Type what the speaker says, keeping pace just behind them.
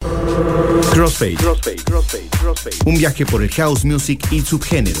Crossfade. Un viaje por el house music y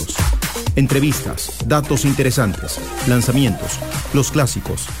subgéneros. Entrevistas, datos interesantes, lanzamientos, los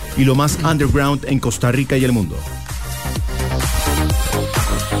clásicos y lo más underground en Costa Rica y el mundo.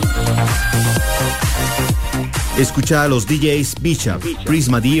 Escucha a los DJs Bishop,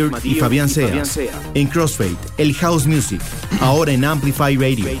 Prisma Deer y Fabián Seas en Crossfade, el house music, ahora en Amplify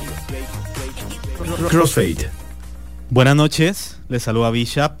Radio. Crossfade. Buenas noches, les saluda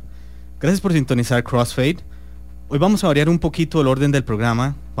Bishop. Gracias por sintonizar Crossfade. Hoy vamos a variar un poquito el orden del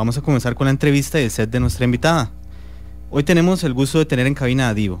programa. Vamos a comenzar con la entrevista y el set de nuestra invitada. Hoy tenemos el gusto de tener en cabina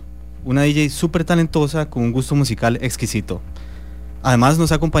a Divo, una DJ súper talentosa con un gusto musical exquisito. Además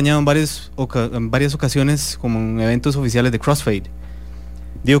nos ha acompañado en varias ocasiones como en eventos oficiales de Crossfade.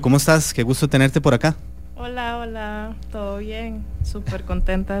 Divo, ¿cómo estás? Qué gusto tenerte por acá. Hola, todo bien. Súper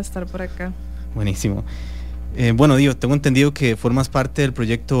contenta de estar por acá. Buenísimo. Bueno, Divo, tengo entendido que formas parte del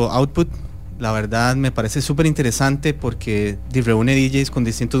proyecto Output. La verdad me parece súper interesante porque reúne DJs con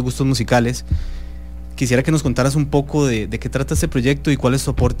distintos gustos musicales. Quisiera que nos contaras un poco de qué trata este proyecto y cuál es su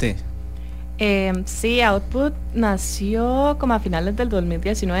aporte. Sí, Output nació como a finales del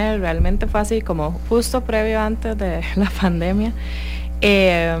 2019, realmente fue así como justo previo antes de la pandemia.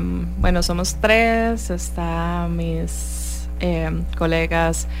 Bueno, somos tres, están mis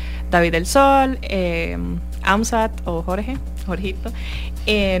colegas David del Sol, Amsat o Jorgito.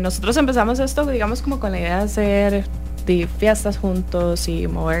 Nosotros empezamos esto, digamos, como con la idea de hacer fiestas juntos y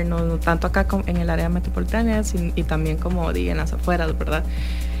movernos, no tanto acá en el área metropolitana y también como en las afueras, ¿verdad?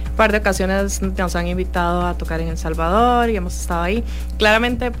 Un par de ocasiones nos han invitado a tocar en El Salvador y hemos estado ahí.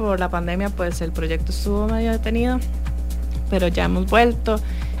 Claramente por la pandemia pues el proyecto estuvo medio detenido, pero ya hemos vuelto.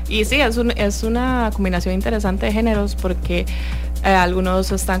 Y sí, es una combinación interesante de géneros porque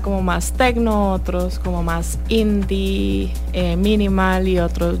algunos están como más techno, otros como más indie, minimal y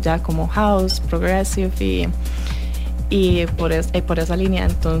otros ya como house, progressive y por esa línea.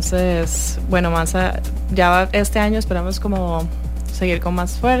 Entonces, bueno, ya este año esperamos como seguir con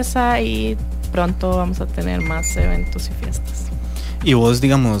más fuerza y pronto vamos a tener más eventos y fiestas. Y vos,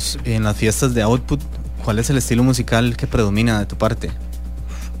 digamos, en las fiestas de Output, ¿cuál es el estilo musical que predomina de tu parte?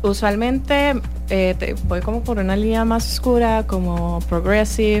 Usualmente voy como por una línea más oscura, como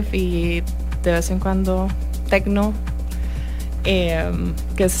progressive y de vez en cuando techno, que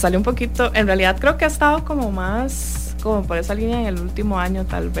se sale un poquito. En realidad creo que ha estado como más como por esa línea en el último año,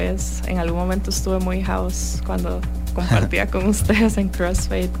 tal vez. En algún momento estuve muy house cuando compartía con ustedes en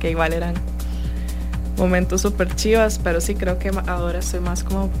Crossfade, que igual eran momentos súper chivas, pero sí creo que ahora estoy más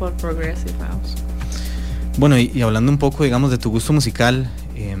como por progressive house. Bueno, y hablando un poco, digamos, de tu gusto musical,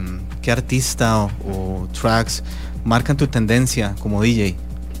 ¿qué artista o tracks marcan tu tendencia como DJ?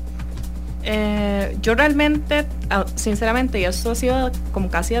 Yo realmente, sinceramente, y esto ha sido como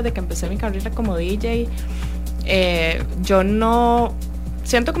casi desde que empecé mi carrera como DJ, yo no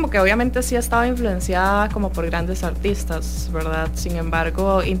siento como que obviamente sí he estado influenciada como por grandes artistas, ¿verdad? Sin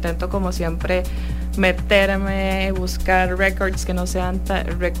embargo, intento como siempre meterme, buscar records que no sean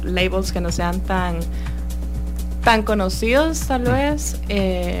labels que no sean tan conocidos tal vez,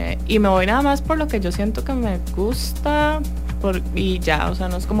 y me voy nada más por lo que yo siento que me gusta y ya, o sea,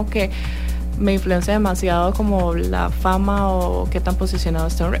 no es como que me influencia demasiado como la fama o qué tan posicionado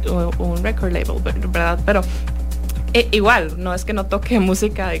está un record label, ¿verdad? Pero igual, no es que no toque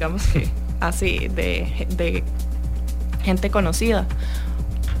música, digamos que así, de gente conocida,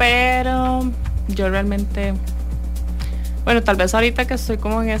 pero yo realmente, bueno, tal vez ahorita que estoy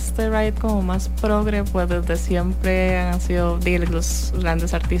como en este ride como más progre, pues desde siempre han sido los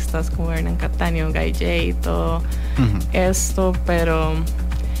grandes artistas como Hernán Cataño, Guy J y todo esto, pero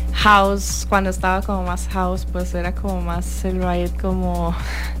house, cuando estaba como más house, pues era como más el ride como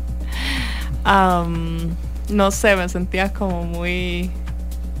no sé, me sentía como muy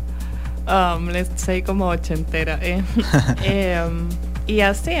let's say como ochentera, y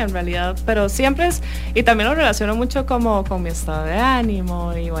así en realidad, pero siempre y también lo relaciono mucho como con mi estado de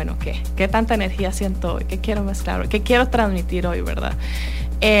ánimo y bueno, qué tanta energía siento hoy, qué quiero mezclar hoy, qué quiero transmitir hoy, ¿verdad?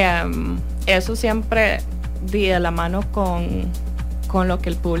 Eso siempre de la mano con lo que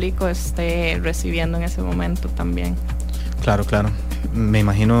el público esté recibiendo en ese momento también. Claro, me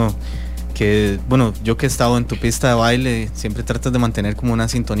imagino que, bueno, yo que he estado en tu pista de baile, siempre tratas de mantener como una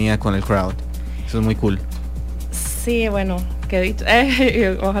sintonía con el crowd, eso es muy cool. Sí, bueno, que dicho,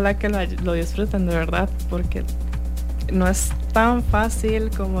 ojalá que lo disfruten de verdad, porque no es tan fácil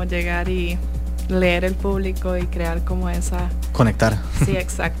como llegar y leer el público y crear como esa... Conectar. Sí,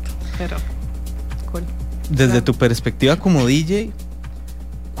 exacto, pero cool. Desde claro. Tu perspectiva como DJ,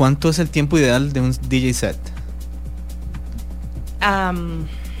 ¿cuánto es el tiempo ideal de un DJ set?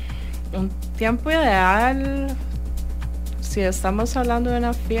 un tiempo ideal, si estamos hablando de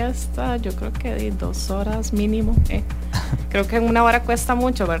una fiesta, yo creo que de 2 horas mínimo. Creo que en 1 hora cuesta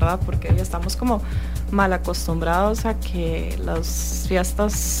mucho, ¿verdad? Porque estamos como mal acostumbrados a que las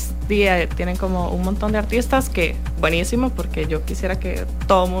fiestas tienen como un montón de artistas, que buenísimo, porque yo quisiera que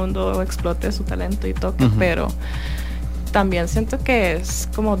todo el mundo explote su talento y toque, pero también siento que es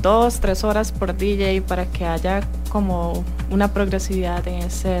como 2-3 horas por DJ para que haya como una progresividad en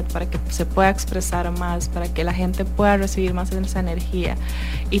el set, para que se pueda expresar más, para que la gente pueda recibir más de esa energía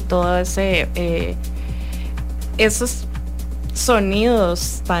y todo esos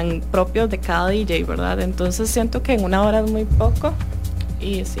sonidos tan propios de cada DJ, ¿verdad? Entonces siento que en 1 hora es muy poco,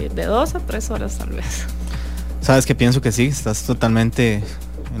 y sí, de 2 a 3 horas tal vez. Sabes que pienso que sí, estás totalmente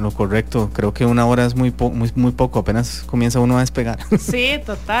en lo correcto. Creo que 1 hora es muy poco, apenas comienza uno a despegar. Sí,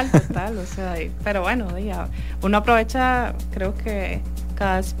 total, o sea, pero bueno, uno aprovecha, creo que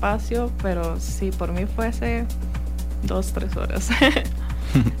cada espacio, pero si por mí fuese 2-3 horas.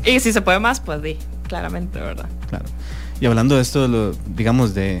 Y si se puede más, pues claramente, ¿verdad? Claro. Y hablando de esto,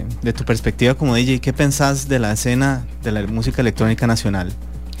 digamos, de tu perspectiva como DJ, ¿qué pensás de la escena de la música electrónica nacional?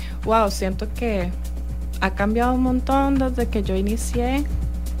 Wow, siento que ha cambiado un montón desde que yo inicié.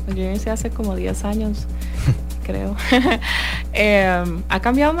 Yo inicié hace como 10 años, creo. Ha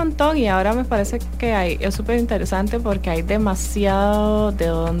cambiado un montón y ahora me parece que es súper interesante porque hay demasiado de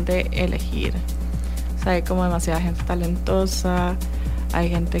dónde elegir. O sea, hay como demasiada gente talentosa, hay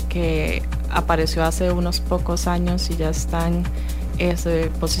gente que apareció hace unos pocos años y ya están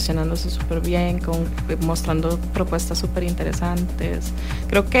posicionándose súper bien, mostrando propuestas súper interesantes.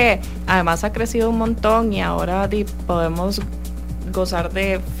 Creo que además ha crecido un montón y ahora podemos gozar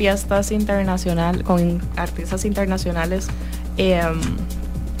de fiestas internacionales con artistas internacionales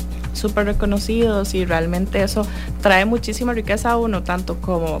súper reconocidos, y realmente eso trae muchísima riqueza a uno, tanto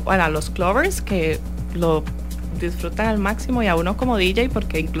como a los clubbers, que lo disfrutan al máximo, y a uno como DJ,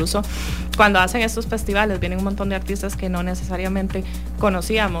 porque incluso cuando hacen estos festivales vienen un montón de artistas que no necesariamente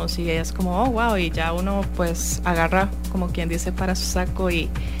conocíamos, y es como, oh wow, y ya uno pues agarra, como quien dice, para su saco y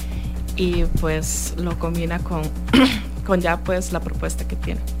pues lo combina con ya pues la propuesta que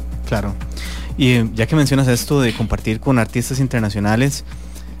tiene. Claro. Y ya que mencionas esto de compartir con artistas internacionales,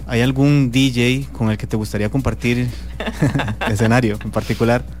 ¿hay algún DJ con el que te gustaría compartir escenario en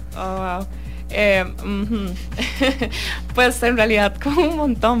particular? Oh, wow. Pues en realidad como un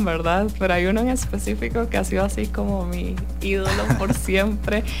montón, ¿verdad? Pero hay uno en específico que ha sido así como mi ídolo por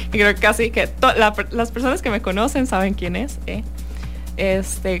siempre, y creo que casi que las personas que me conocen saben quién es.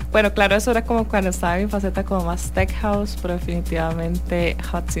 Bueno, claro, eso era como cuando estaba en mi faceta como más tech house, pero definitivamente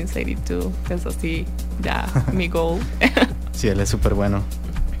Hot Since 82 es así ya mi goal. Sí, él es súper bueno.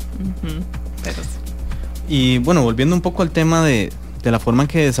 Pero sí. Y bueno, volviendo un poco al tema de la forma en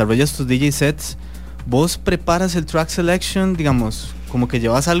que desarrollas tus DJ sets, ¿vos preparas el track selection, digamos, como que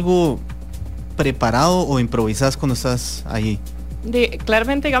llevas algo preparado o improvisas cuando estás ahí?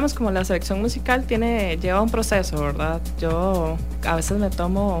 Claramente, digamos, como la selección musical lleva un proceso, ¿verdad? Yo a veces me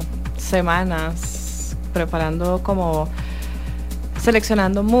tomo semanas preparando, como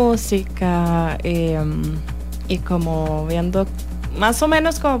seleccionando música, y como viendo más o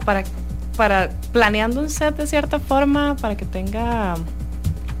menos como para planeando un set de cierta forma para que tenga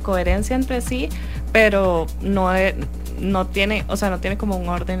coherencia entre sí, pero no tiene como un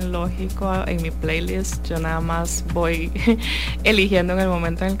orden lógico en mi playlist. Yo nada más voy eligiendo en el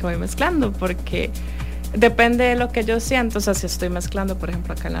momento en el que voy mezclando, porque depende de lo que yo siento. O sea, si estoy mezclando, por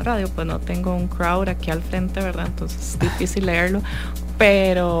ejemplo, acá en la radio, pues no tengo un crowd aquí al frente, ¿verdad? Entonces es difícil leerlo,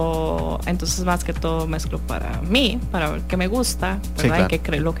 pero entonces más que todo mezclo para mí, para ver qué me gusta, ¿verdad? Sí,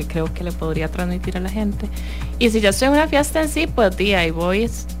 claro. Y lo que creo que le podría transmitir a la gente. Y si ya estoy en una fiesta en sí, pues ahí voy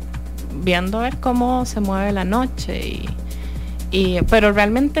viendo a ver cómo se mueve la noche, pero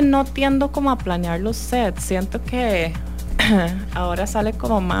realmente no tiendo como a planear los sets. Siento que ahora sale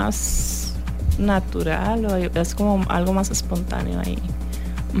como más natural, o es como algo más espontáneo ahí.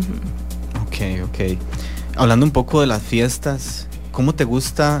 Ok. Hablando un poco de las fiestas, ¿cómo te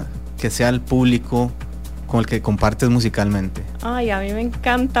gusta que sea el público con el que compartes musicalmente? Ay, a mí me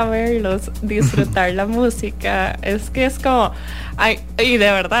encanta verlos, disfrutar la música. Es que es como, y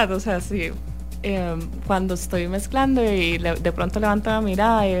de verdad, o sea, sí, cuando estoy mezclando y de pronto levanto la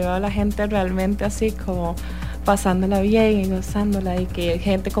mirada y veo a la gente realmente así como pasándola bien y gozándola, y que hay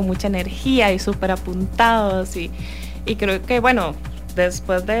gente con mucha energía y súper apuntados, y creo que, bueno,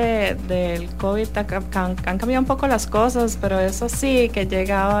 después del COVID han cambiado un poco las cosas, pero eso sí, que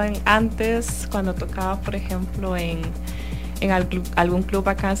llegaban antes, cuando tocaba, por ejemplo, en en algún club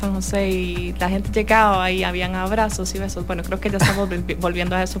acá en San José y la gente llegaba y habían abrazos y besos. Bueno, creo que ya estamos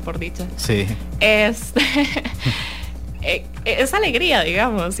volviendo a eso, por dicha. Sí. Esa alegría,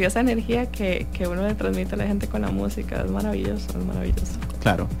 digamos, y esa energía que uno le transmite a la gente con la música es maravilloso, es maravilloso.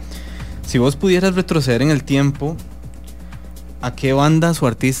 Claro. Si vos pudieras retroceder en el tiempo, ¿a qué bandas o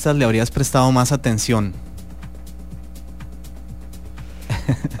artistas le habrías prestado más atención?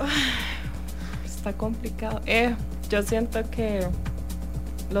 Está complicado. Yo siento que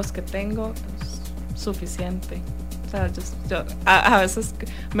los que tengo es suficiente. O sea, yo a veces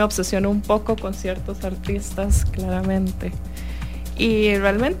me obsesiono un poco con ciertos artistas, claramente. Y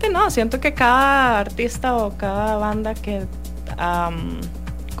realmente no, siento que cada artista o cada banda que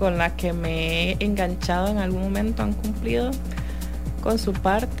con la que me he enganchado en algún momento han cumplido con su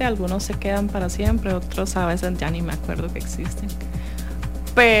parte. Algunos se quedan para siempre, otros a veces ya ni me acuerdo que existen.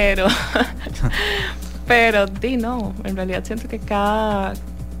 Pero no, en realidad siento que cada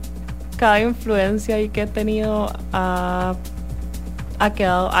influencia y que he tenido ha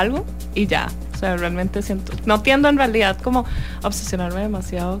quedado algo y ya. O sea, realmente no tiendo en realidad como a obsesionarme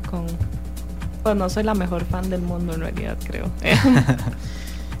demasiado con, pues no soy la mejor fan del mundo en realidad, creo.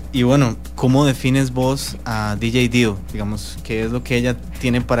 Y bueno, ¿cómo defines vos a DJ Dio? Digamos, ¿qué es lo que ella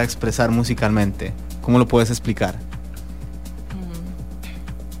tiene para expresar musicalmente? ¿Cómo lo puedes explicar?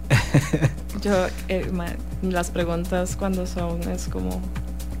 Yo, las preguntas cuando son, es como,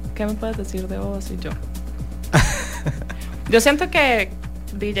 ¿qué me puedes decir de vos? Y yo siento que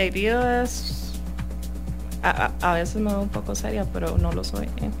DJ Dio es, a veces me veo un poco seria, pero no lo soy.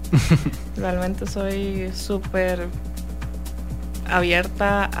 Realmente soy súper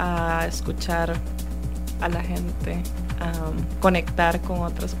abierta a escuchar a la gente, a conectar con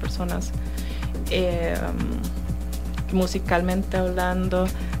otras personas, musicalmente hablando.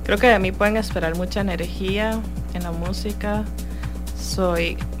 Creo que de mí pueden esperar mucha energía en la música.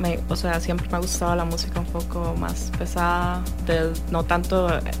 Siempre me ha gustado la música un poco más pesada, no tanto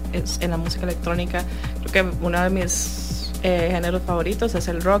en la música electrónica. Creo que uno de mis géneros favoritos es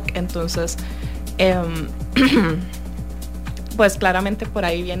el rock, entonces pues claramente por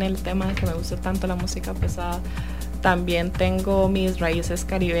ahí viene el tema de que me gusta tanto la música pesada. También tengo mis raíces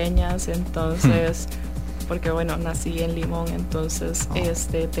caribeñas, entonces porque bueno, nací en Limón, entonces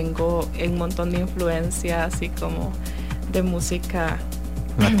tengo un montón de influencia así como de música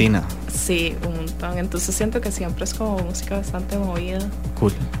latina. Sí, un montón. Entonces siento que siempre es como música bastante movida.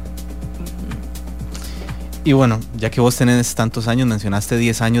 Cool. Y bueno, ya que vos tenés tantos años, mencionaste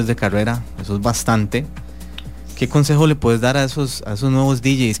 10 años de carrera, eso es bastante. ¿Qué consejo le puedes dar a esos nuevos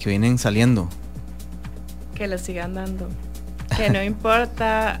DJs que vienen saliendo? Que les sigan dando. Que no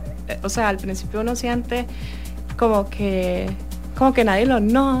importa, o sea, al principio uno siente como que nadie lo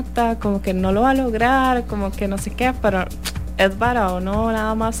nota, como que no lo va a lograr, como que no sé qué, pero es vara, uno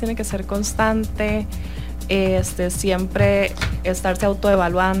nada más tiene que ser constante, siempre estarse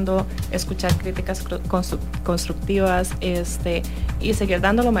autoevaluando, escuchar críticas constructivas, y seguir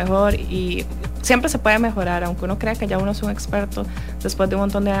dando lo mejor, y siempre se puede mejorar, aunque uno crea que ya uno es un experto, después de un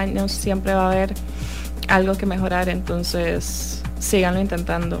montón de años siempre va a haber algo que mejorar, entonces síganlo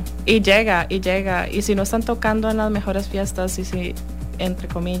intentando y llega, y si no están tocando en las mejores fiestas, y si entre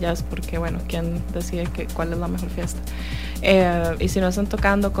comillas, porque bueno, ¿quién decide cuál es la mejor fiesta? Y si no están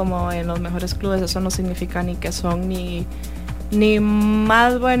tocando como en los mejores clubes, eso no significa ni que son ni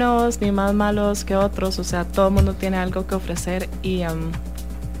más buenos ni más malos que otros, o sea, todo el mundo tiene algo que ofrecer, y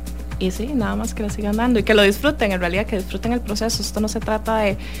sí, nada más que lo sigan dando y que lo disfruten, en realidad que disfruten el proceso. Esto no se trata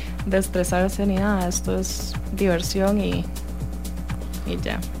de estresarse ni nada, esto es diversión y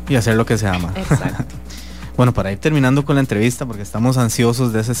ya. Y hacer lo que se ama. Exacto. Bueno, para ir terminando con la entrevista, porque estamos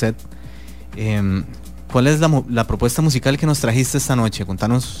ansiosos de ese set, ¿cuál es la propuesta musical que nos trajiste esta noche?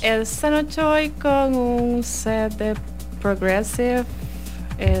 Contanos. Esta noche voy con un set de progressive,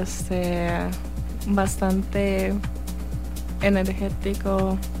 bastante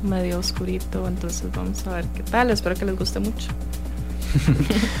energético, medio oscurito, entonces vamos a ver qué tal, espero que les guste mucho.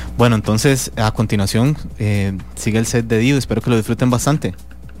 Bueno, entonces a continuación sigue el set de Dio, espero que lo disfruten bastante.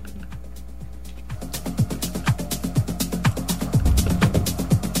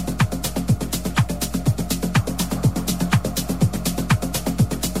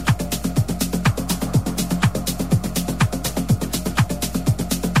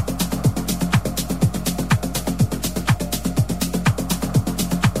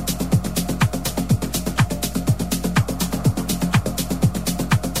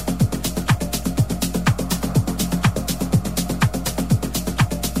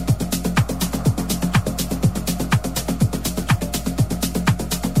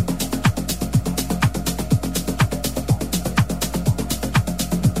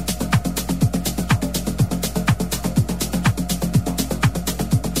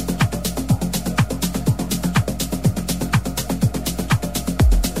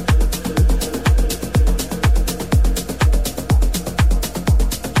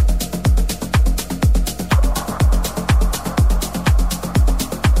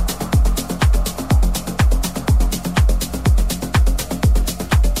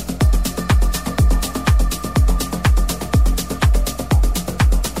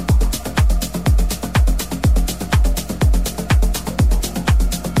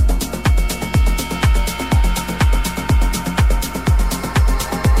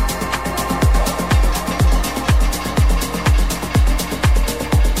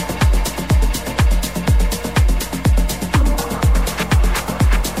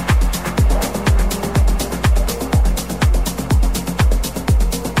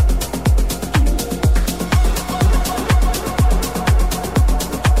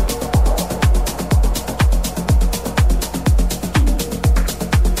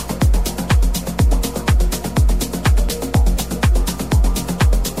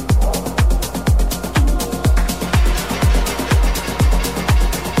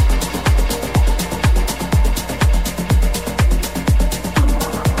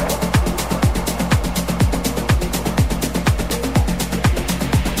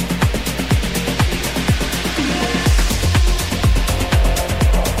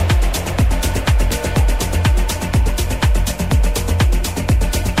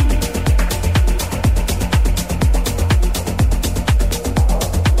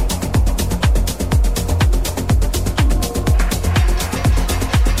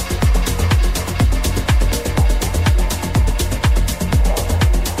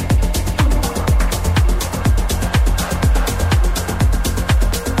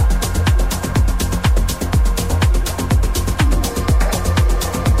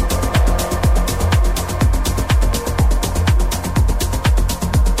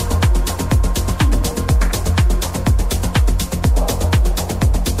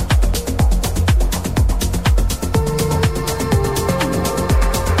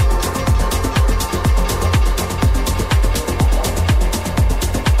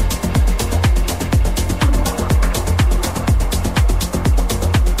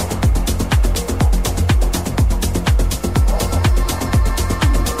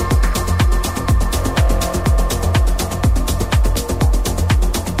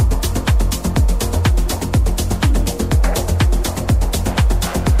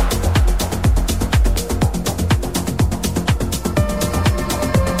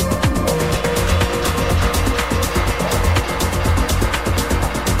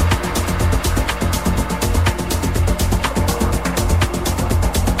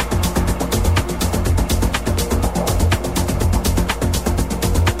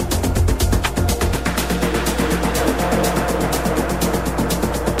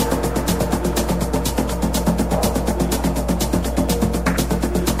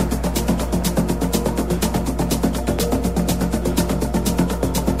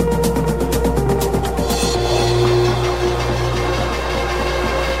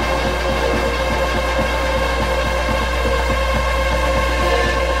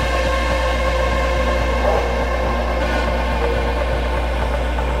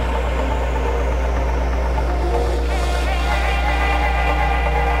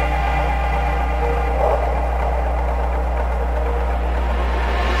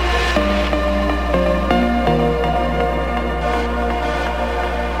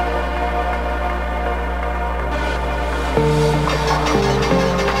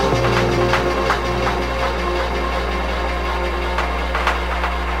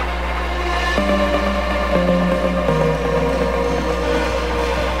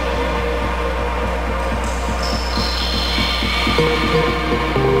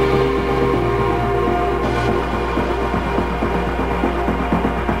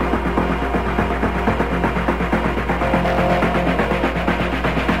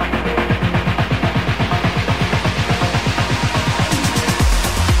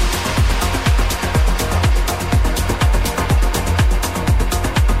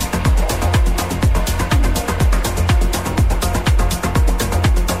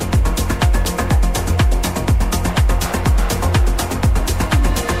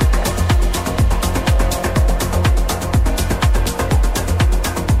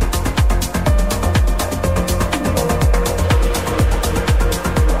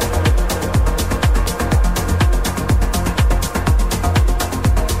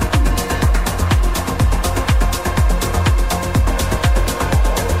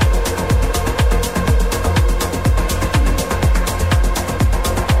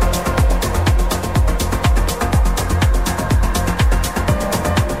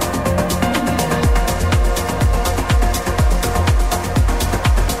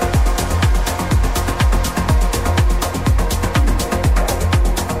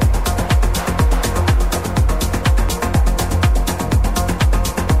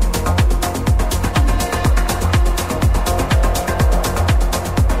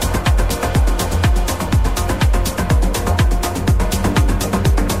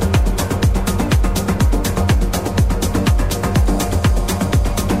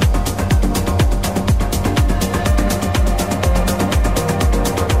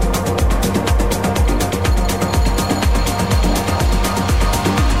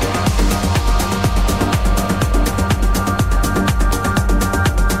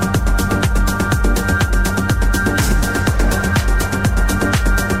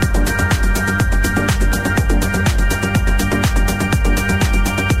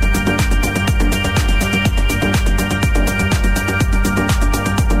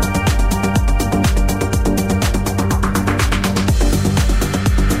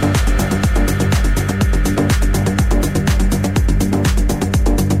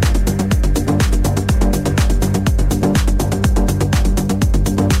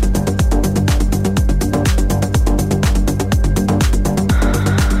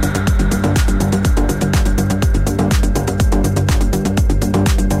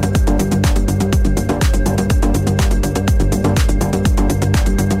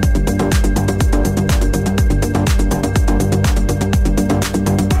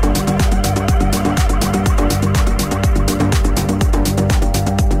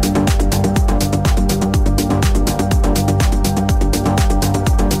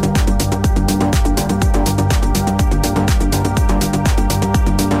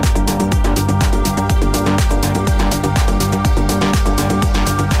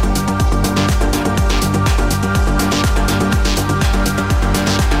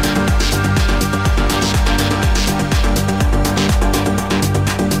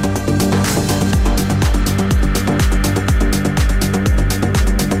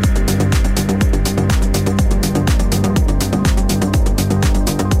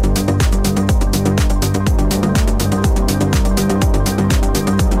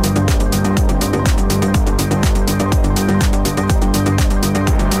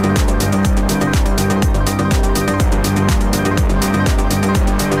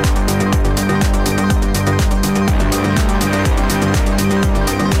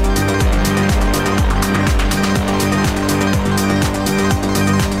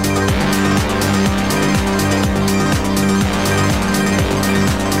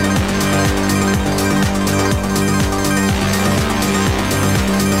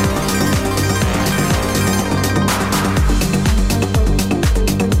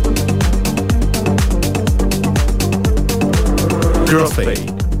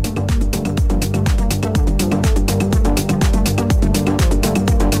 Crossfade.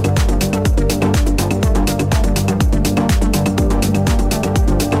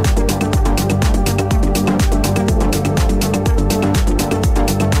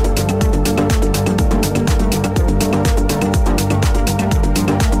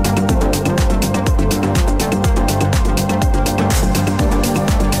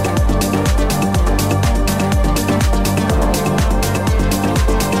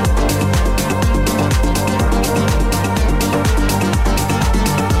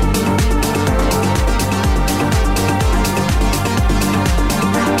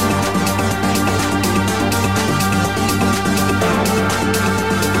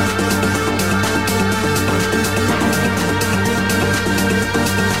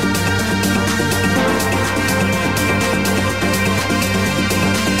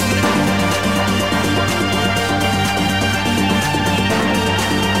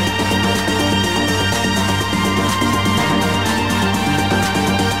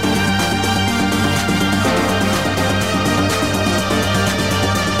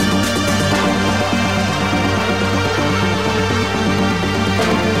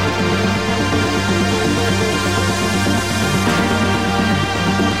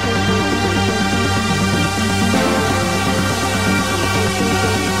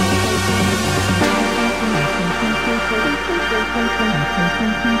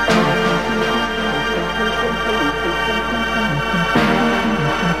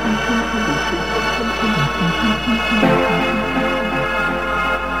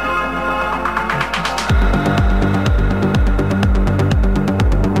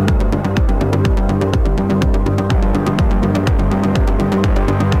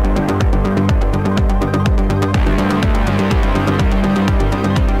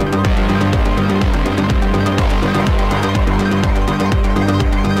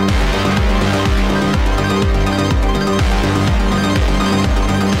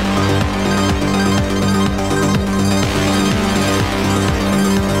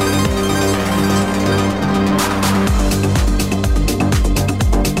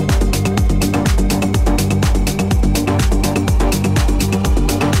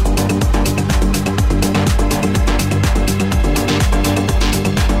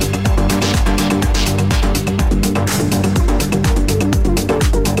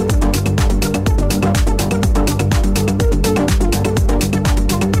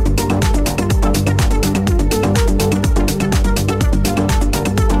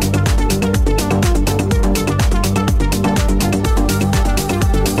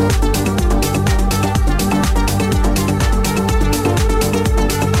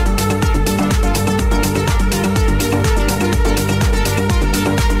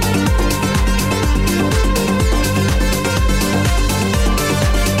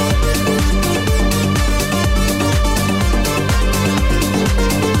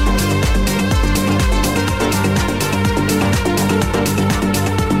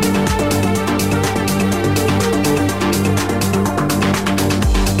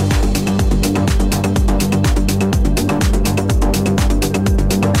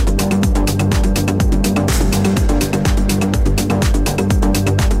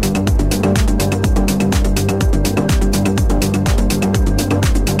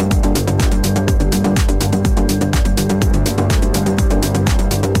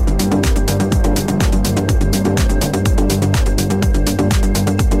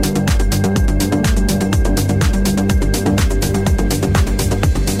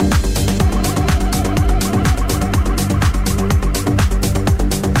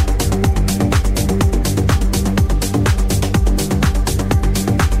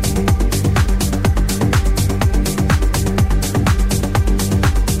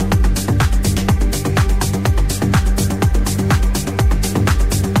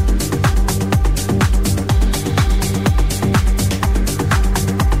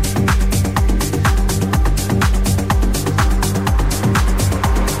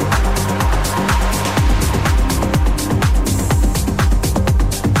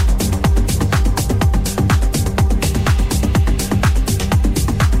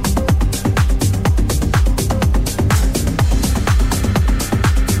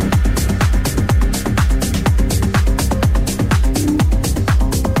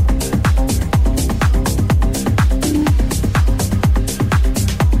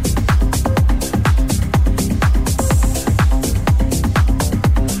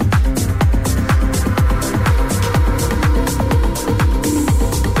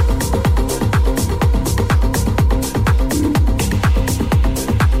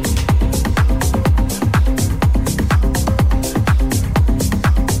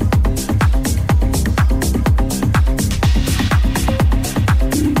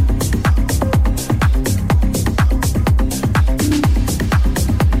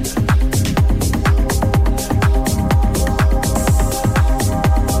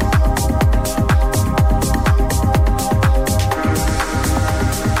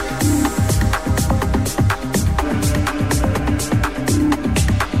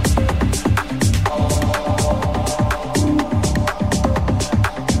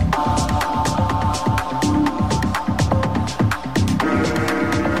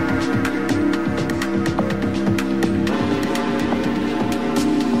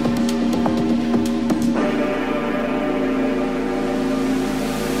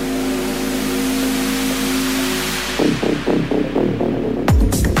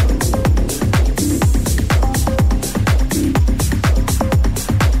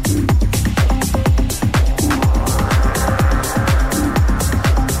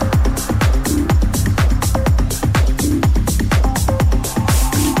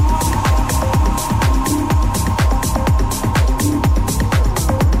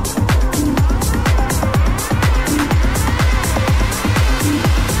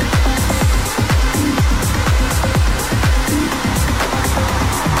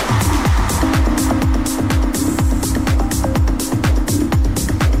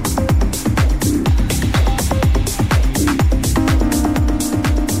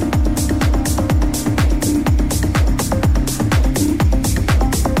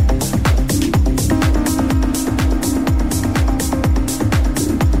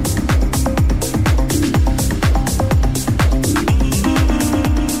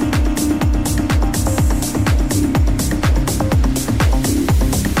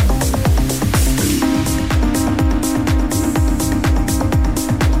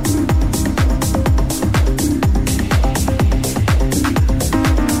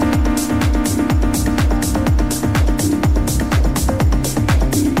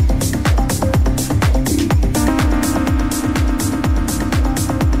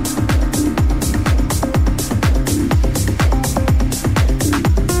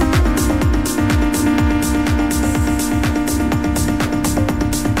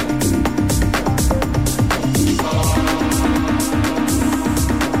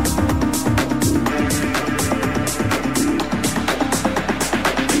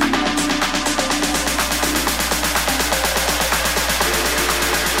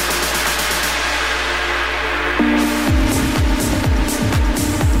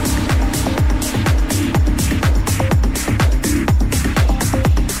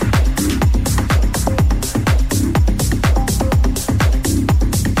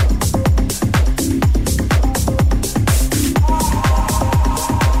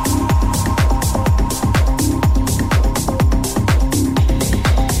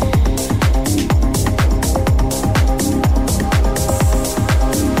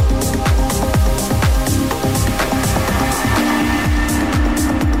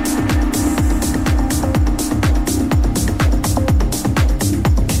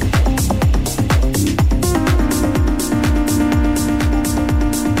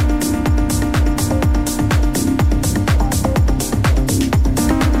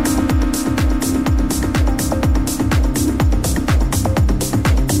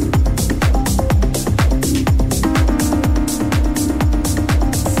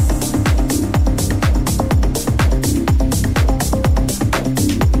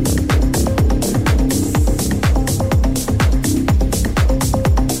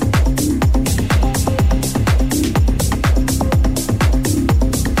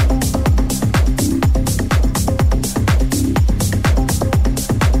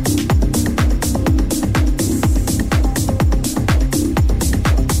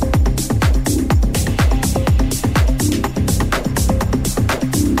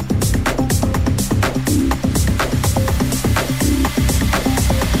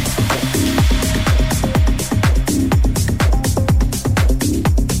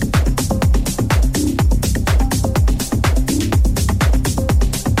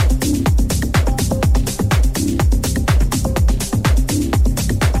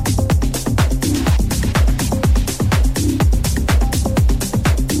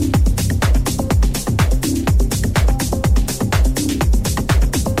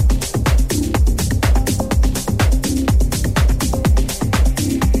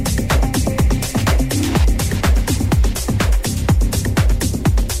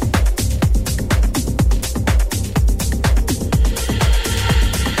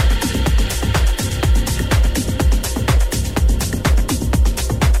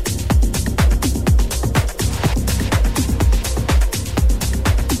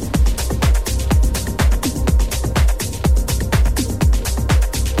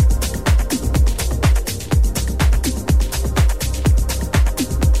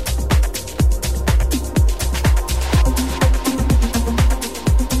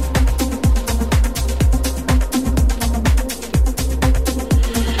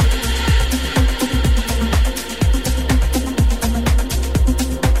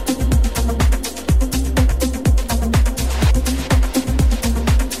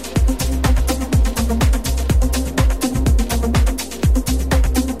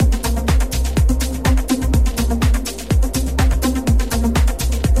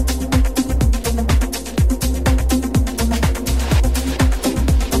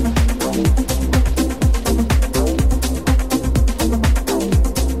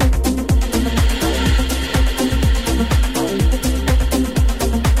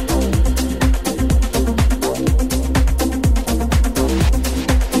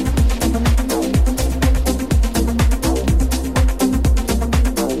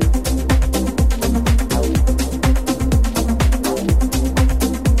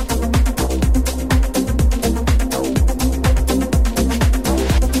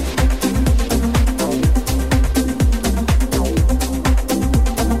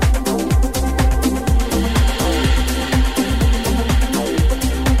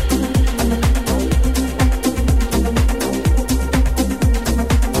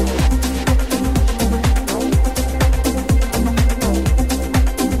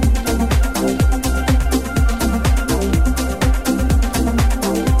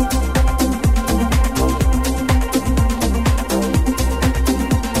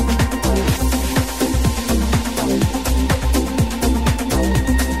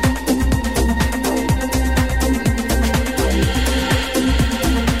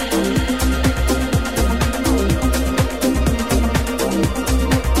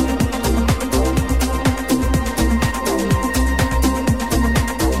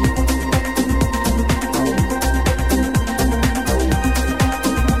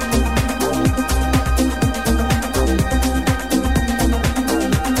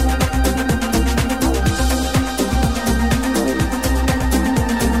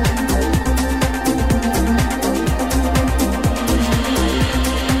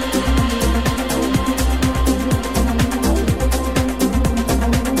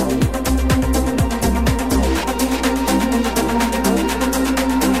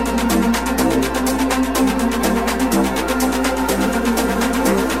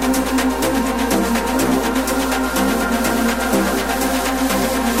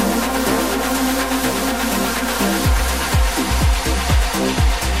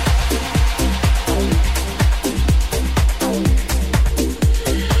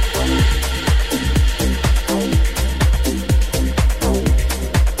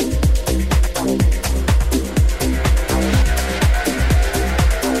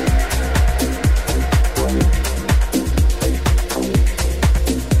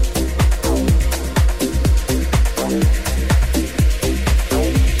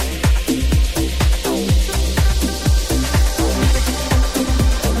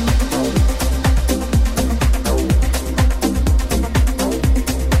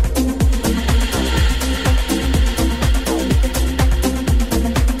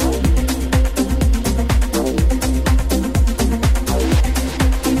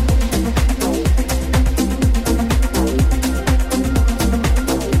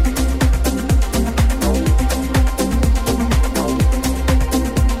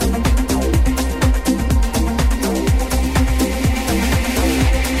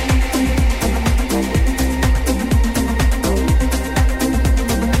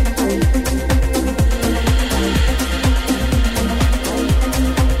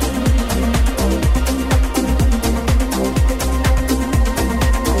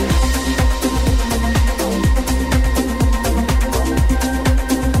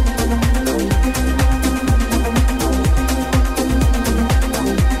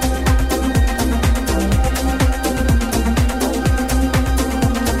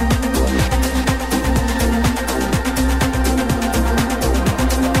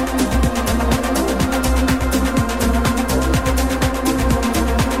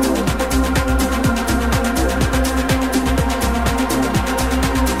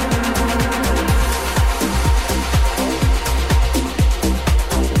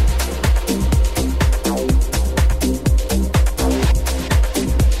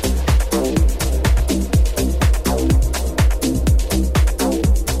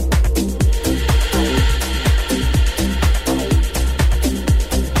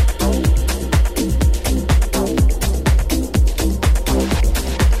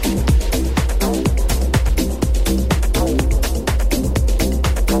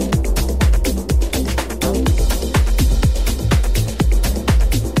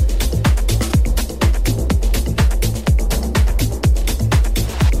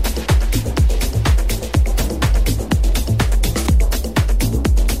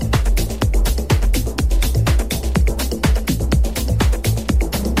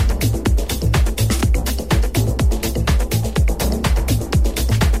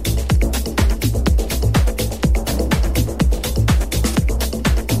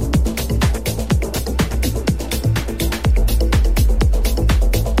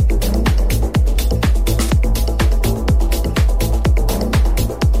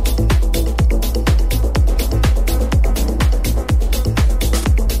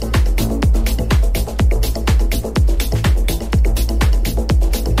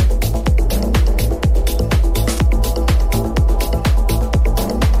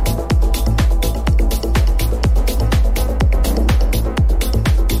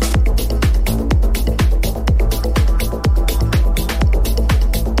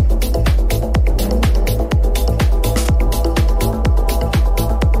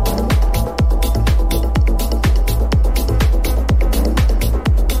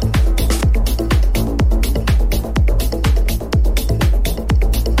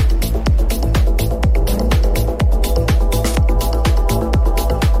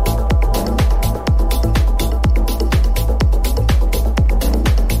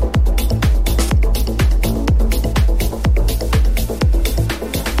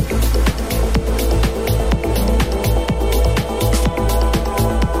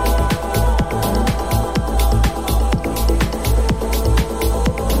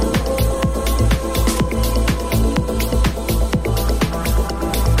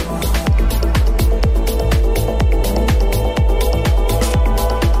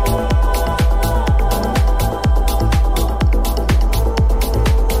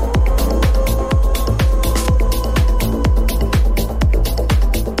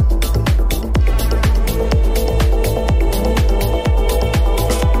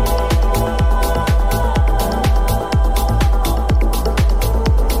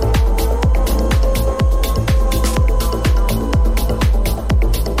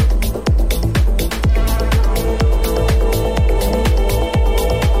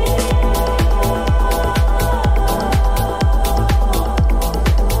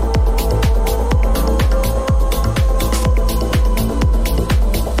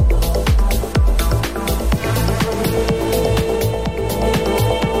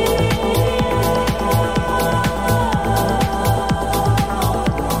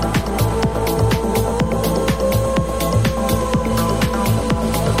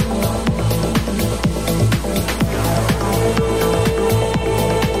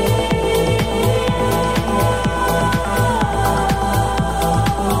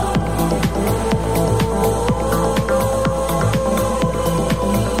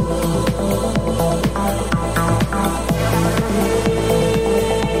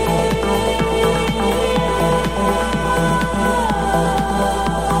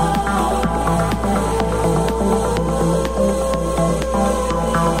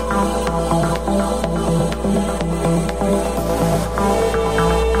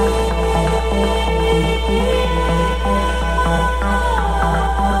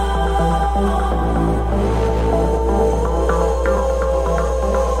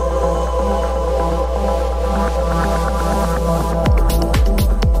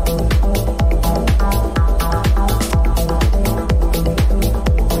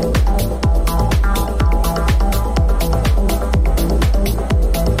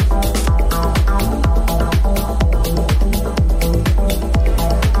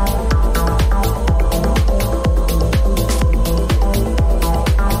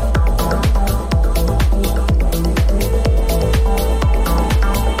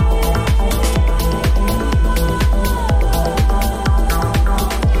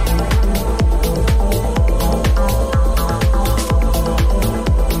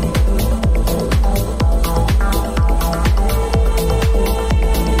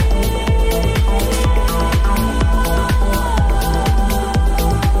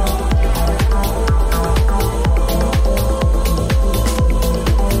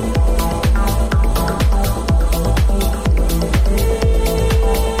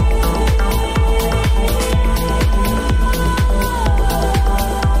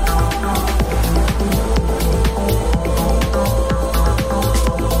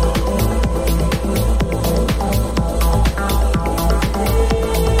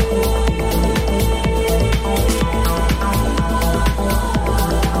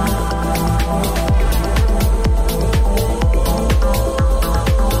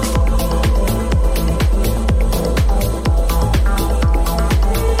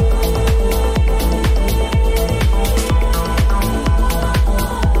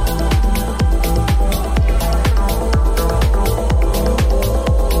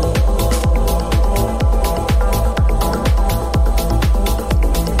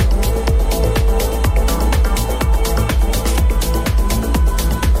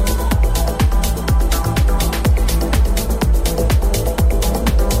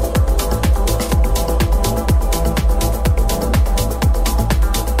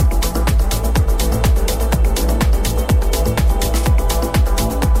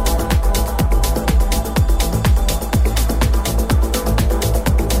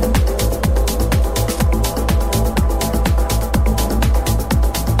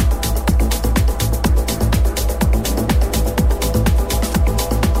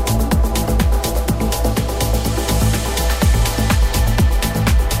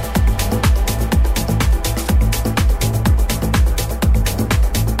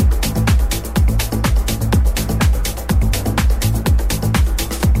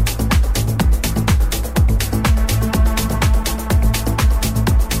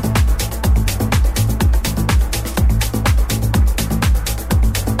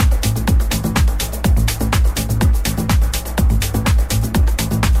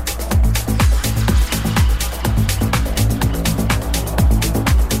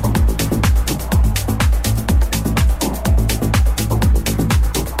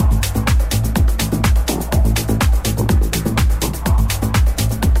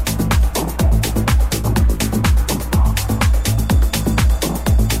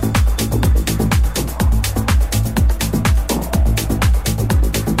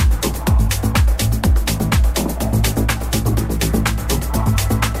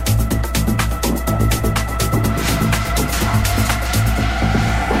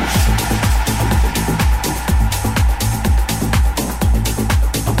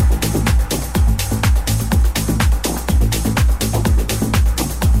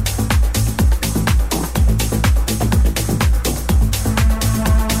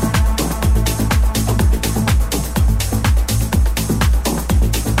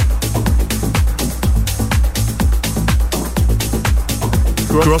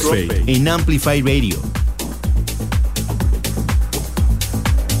 Crossfade en Amplify Radio.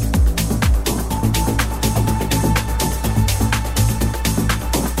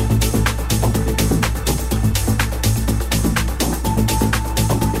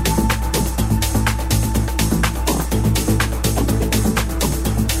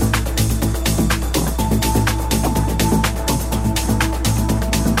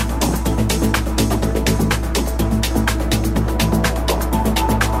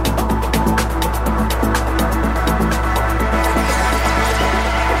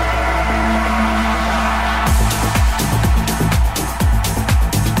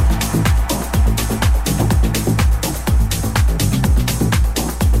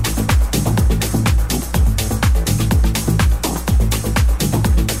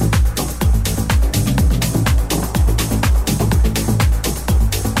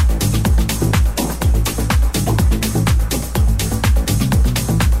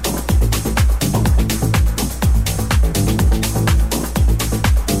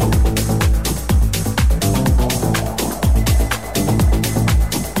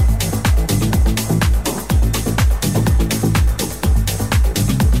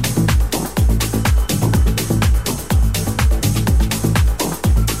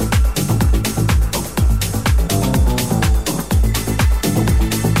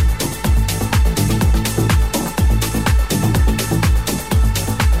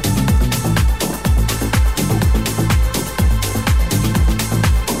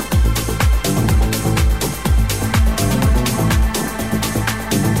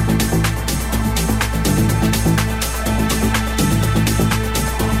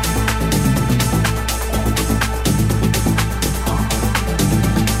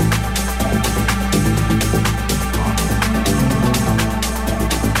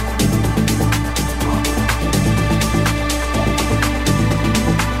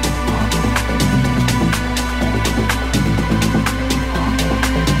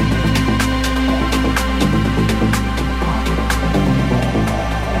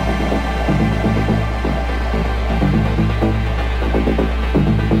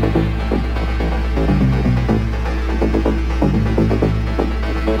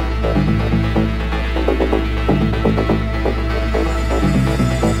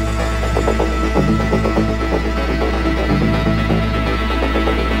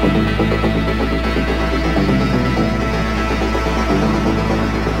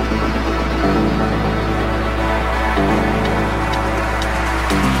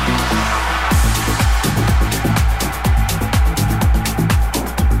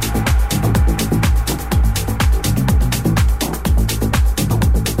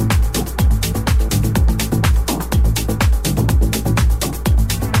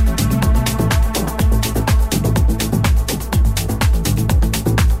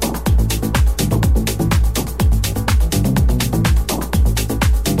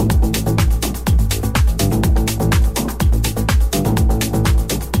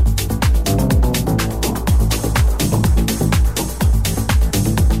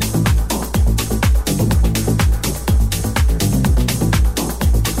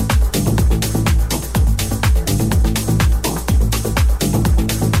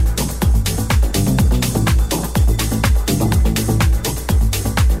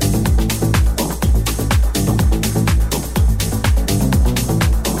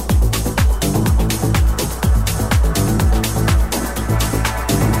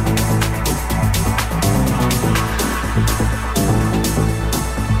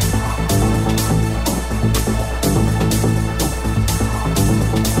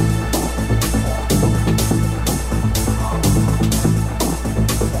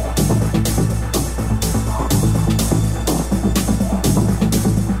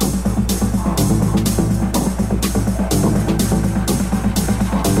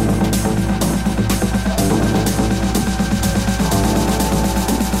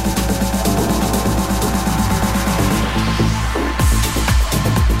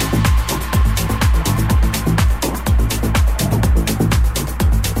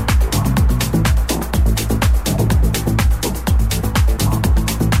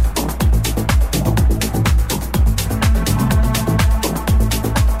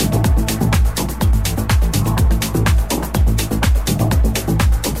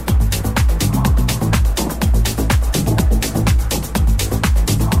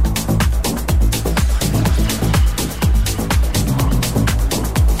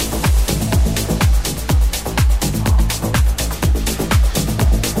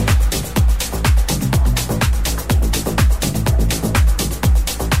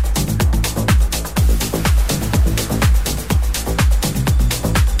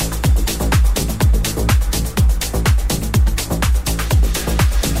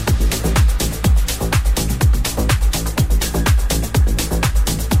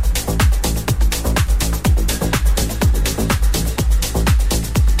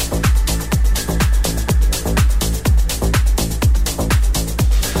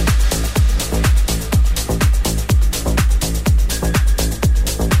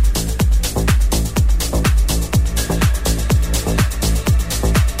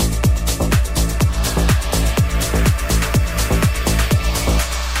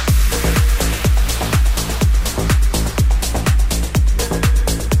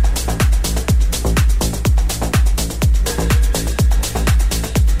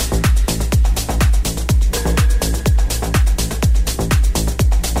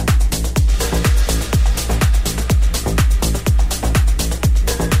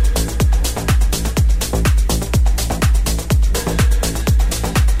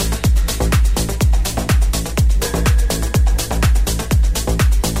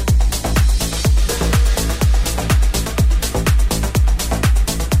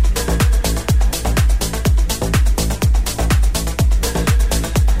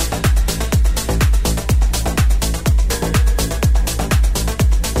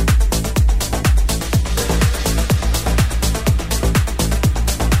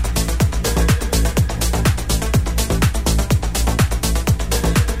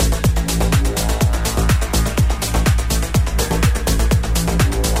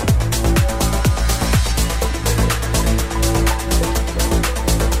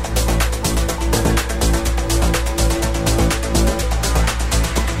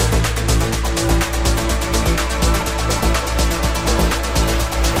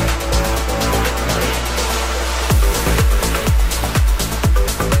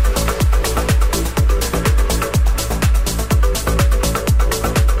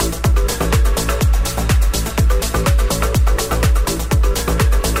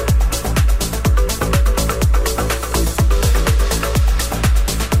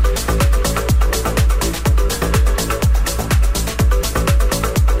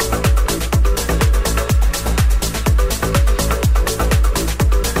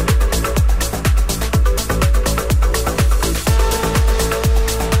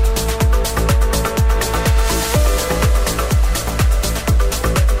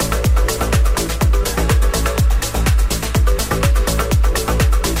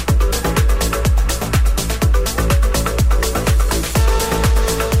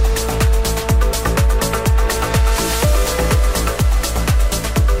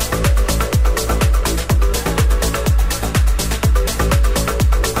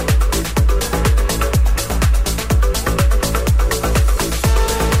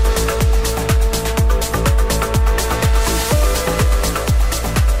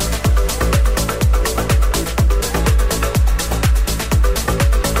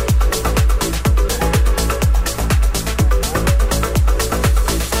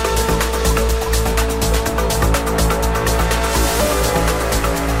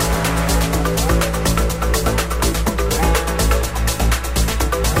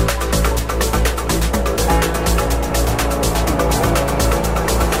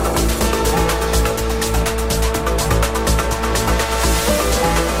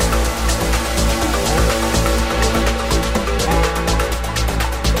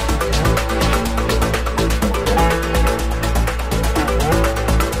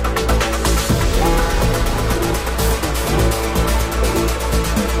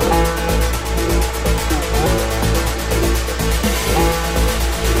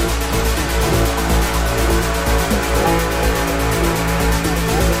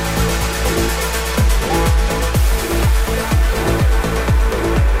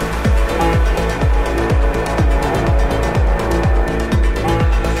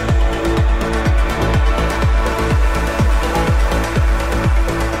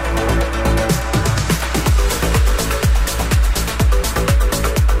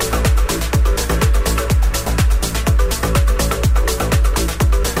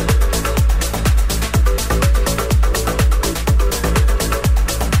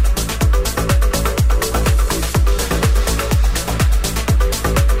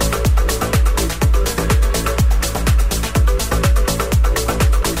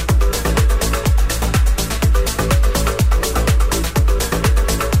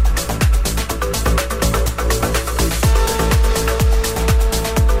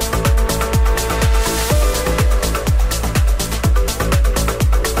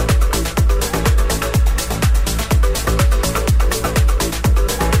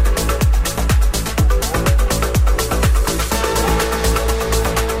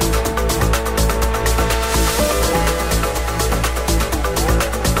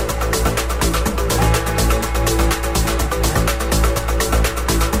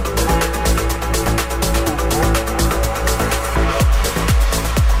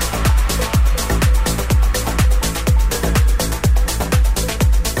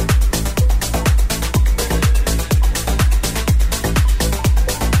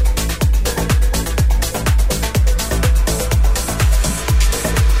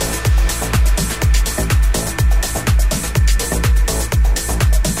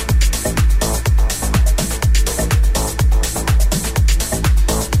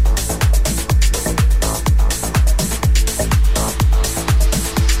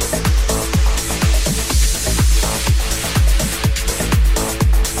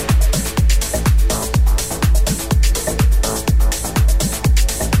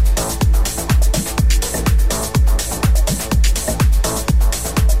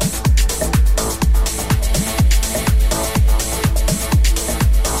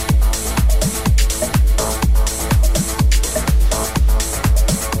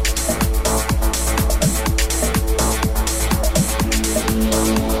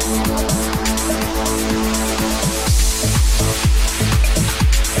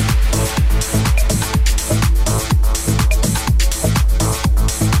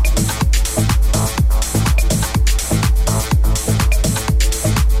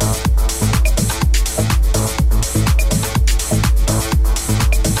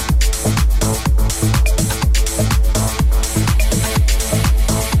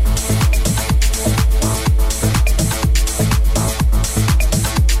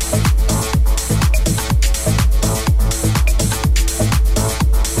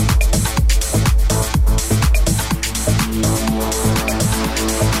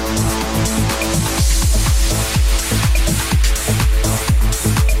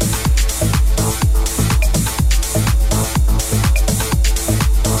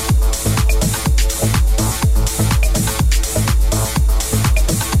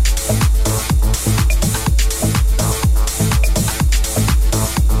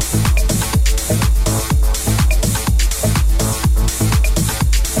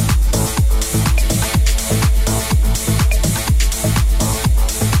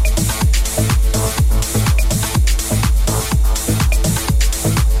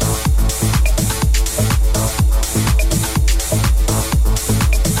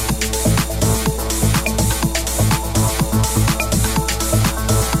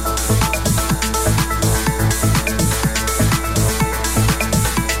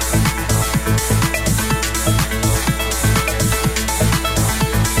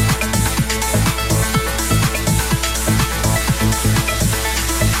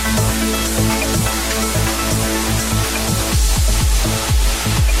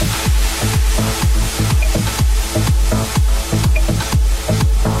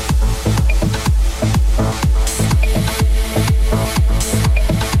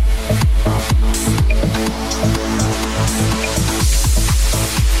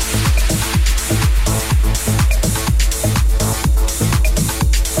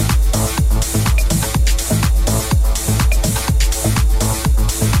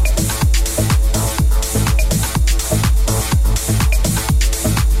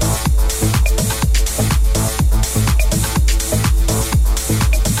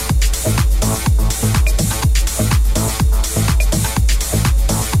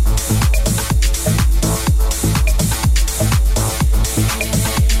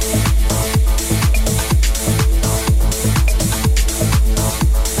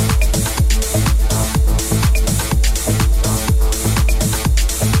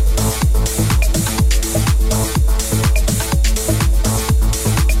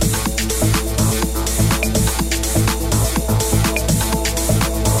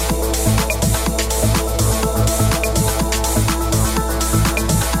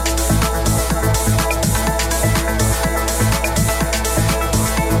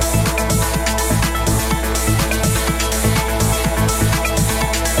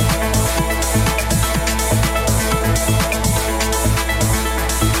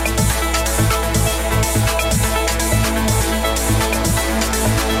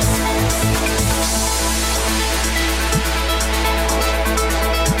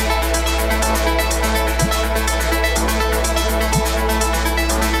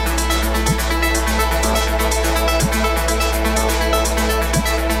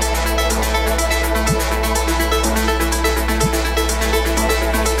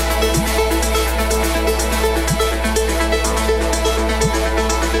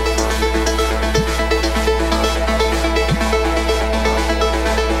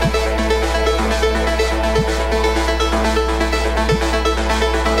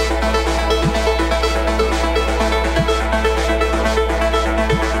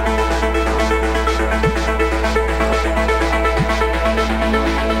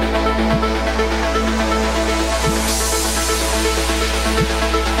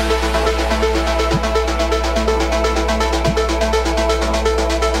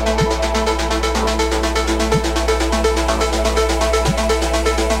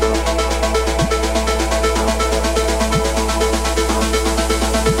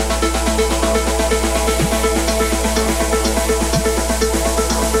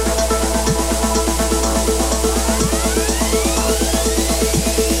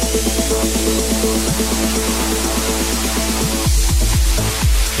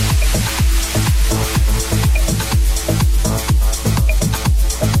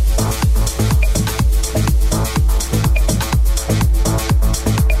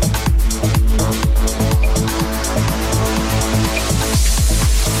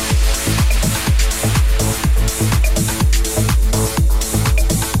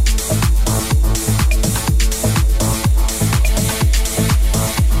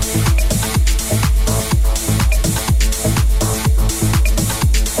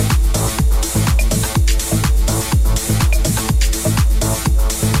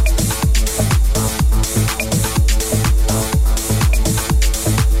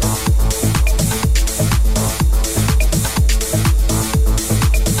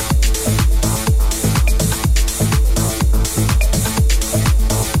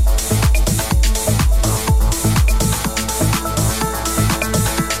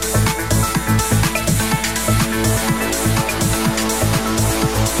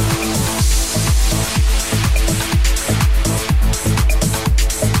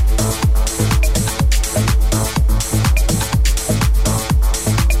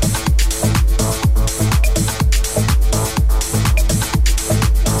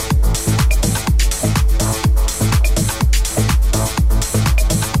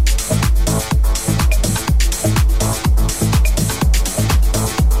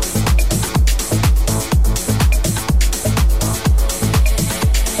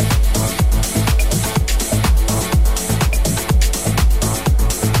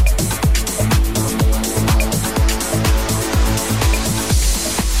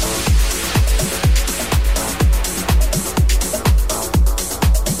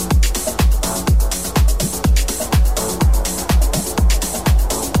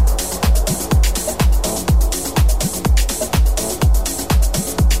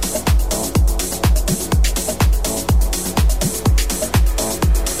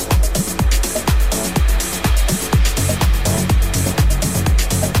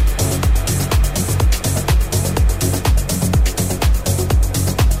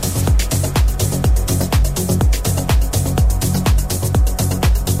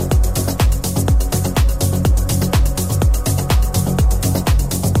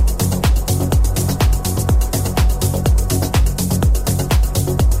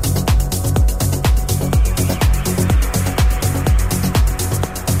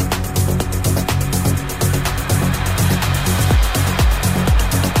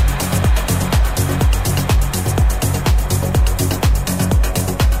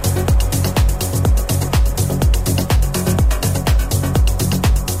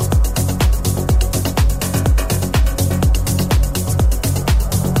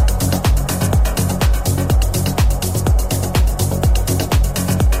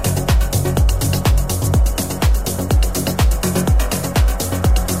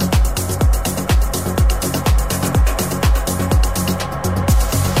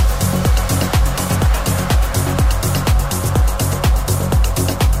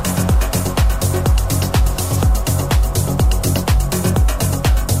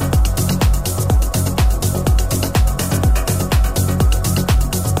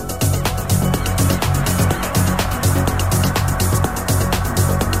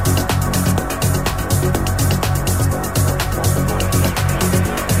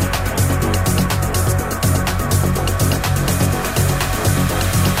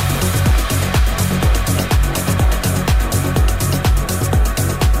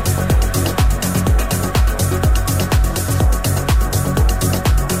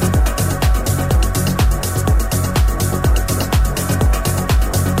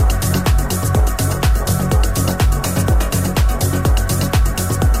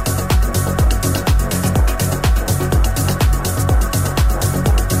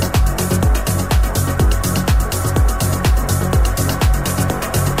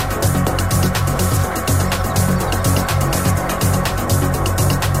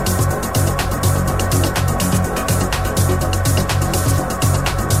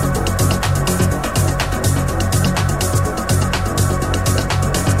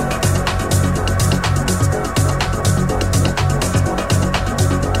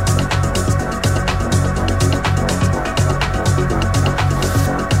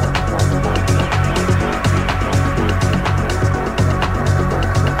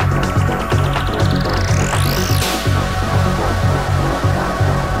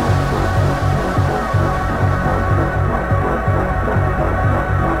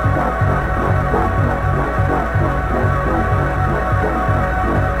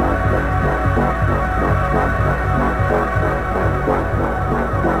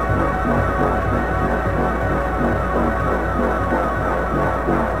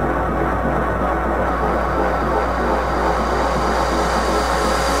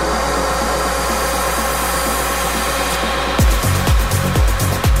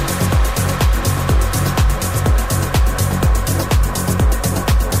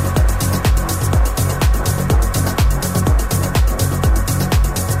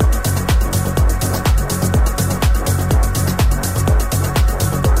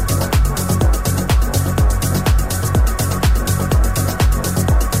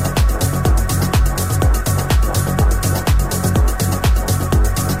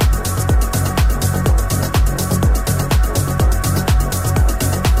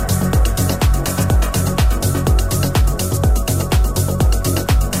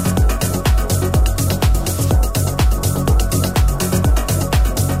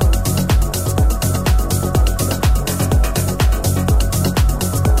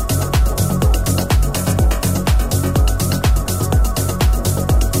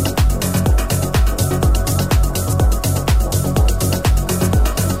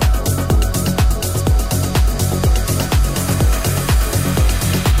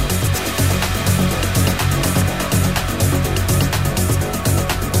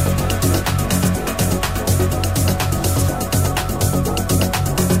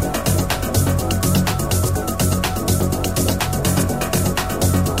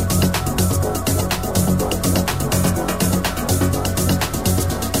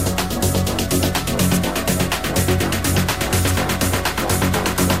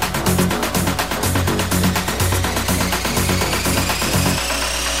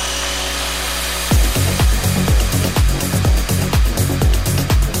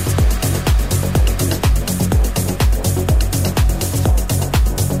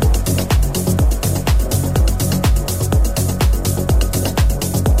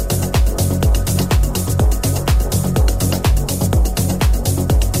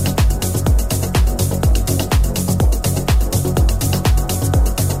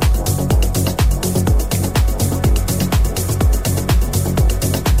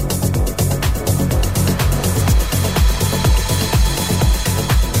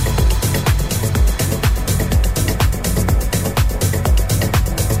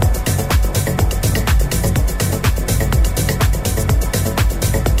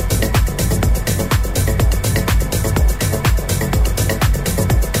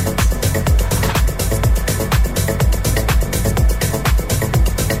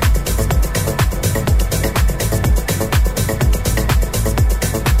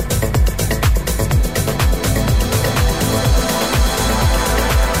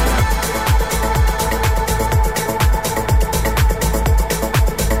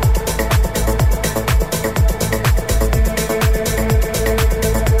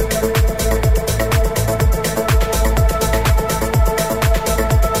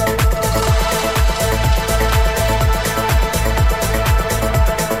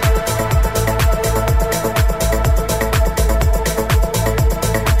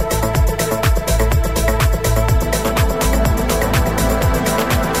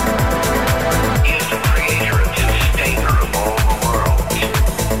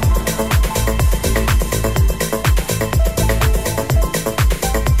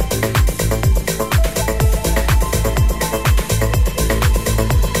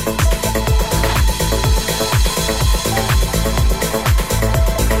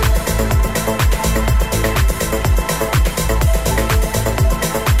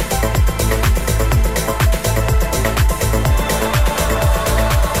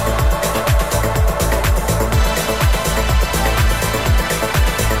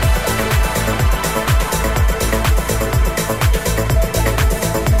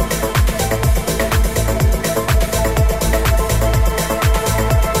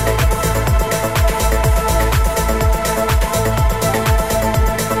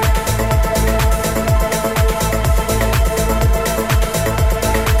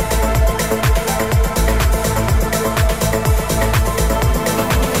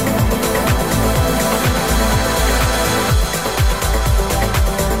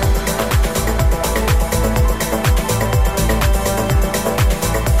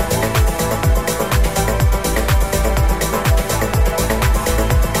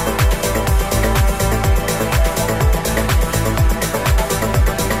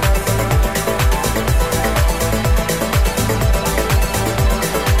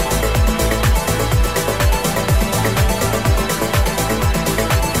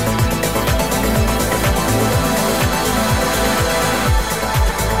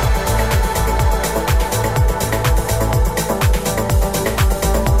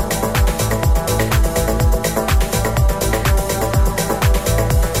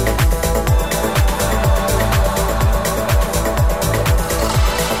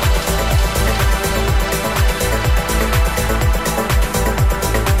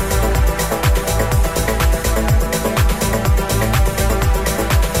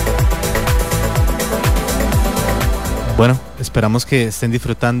 Esperamos que estén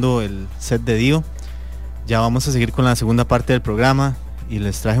disfrutando el set de Dio. Ya vamos a seguir con la segunda parte del programa y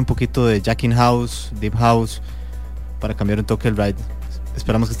les traje un poquito de Jacking House, Deep House, para cambiar un toque el ride.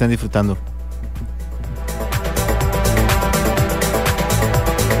 Esperamos que estén disfrutando.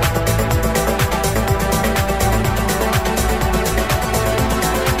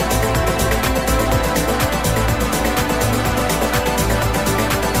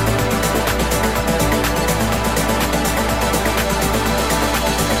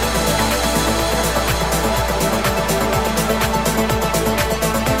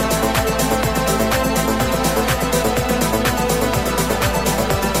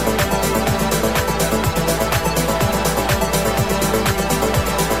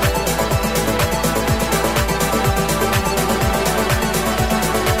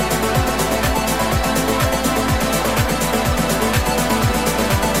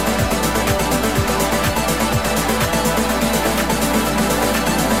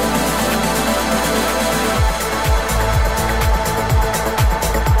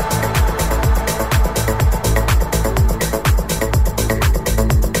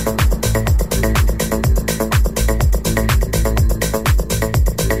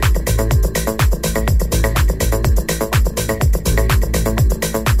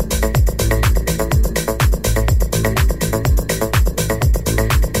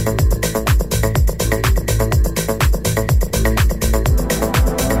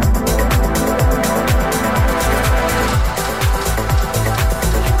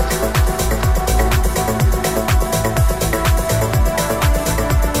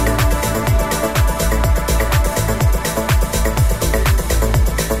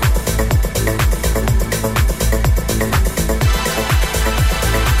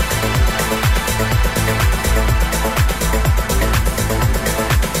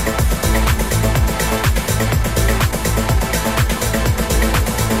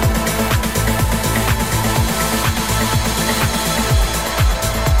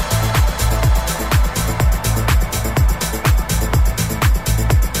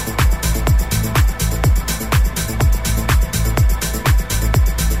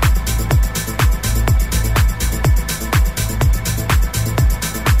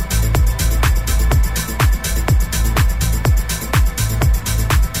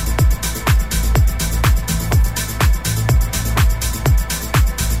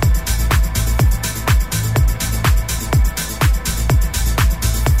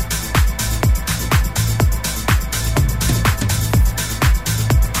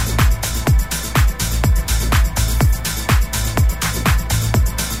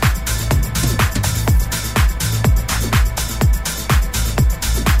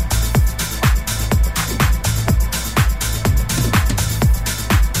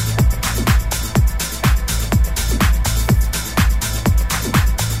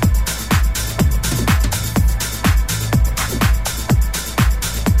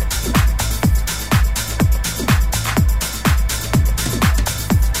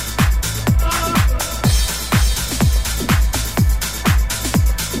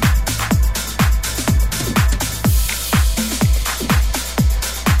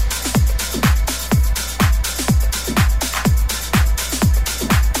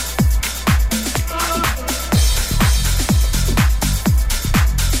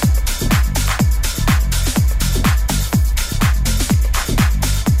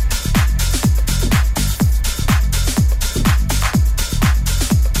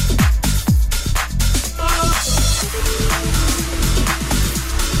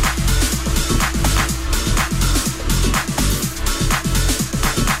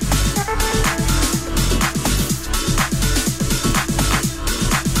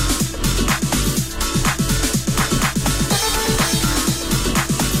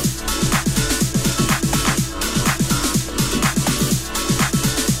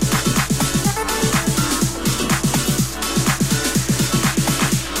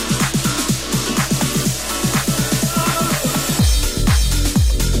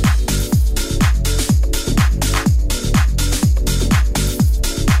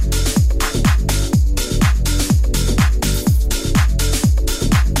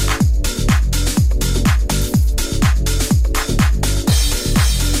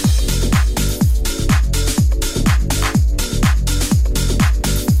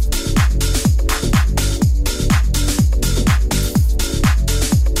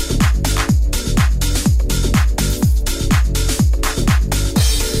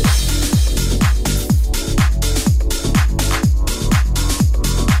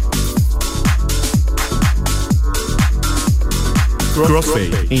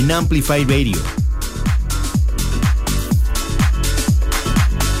 Crossfade en Amplify Radio.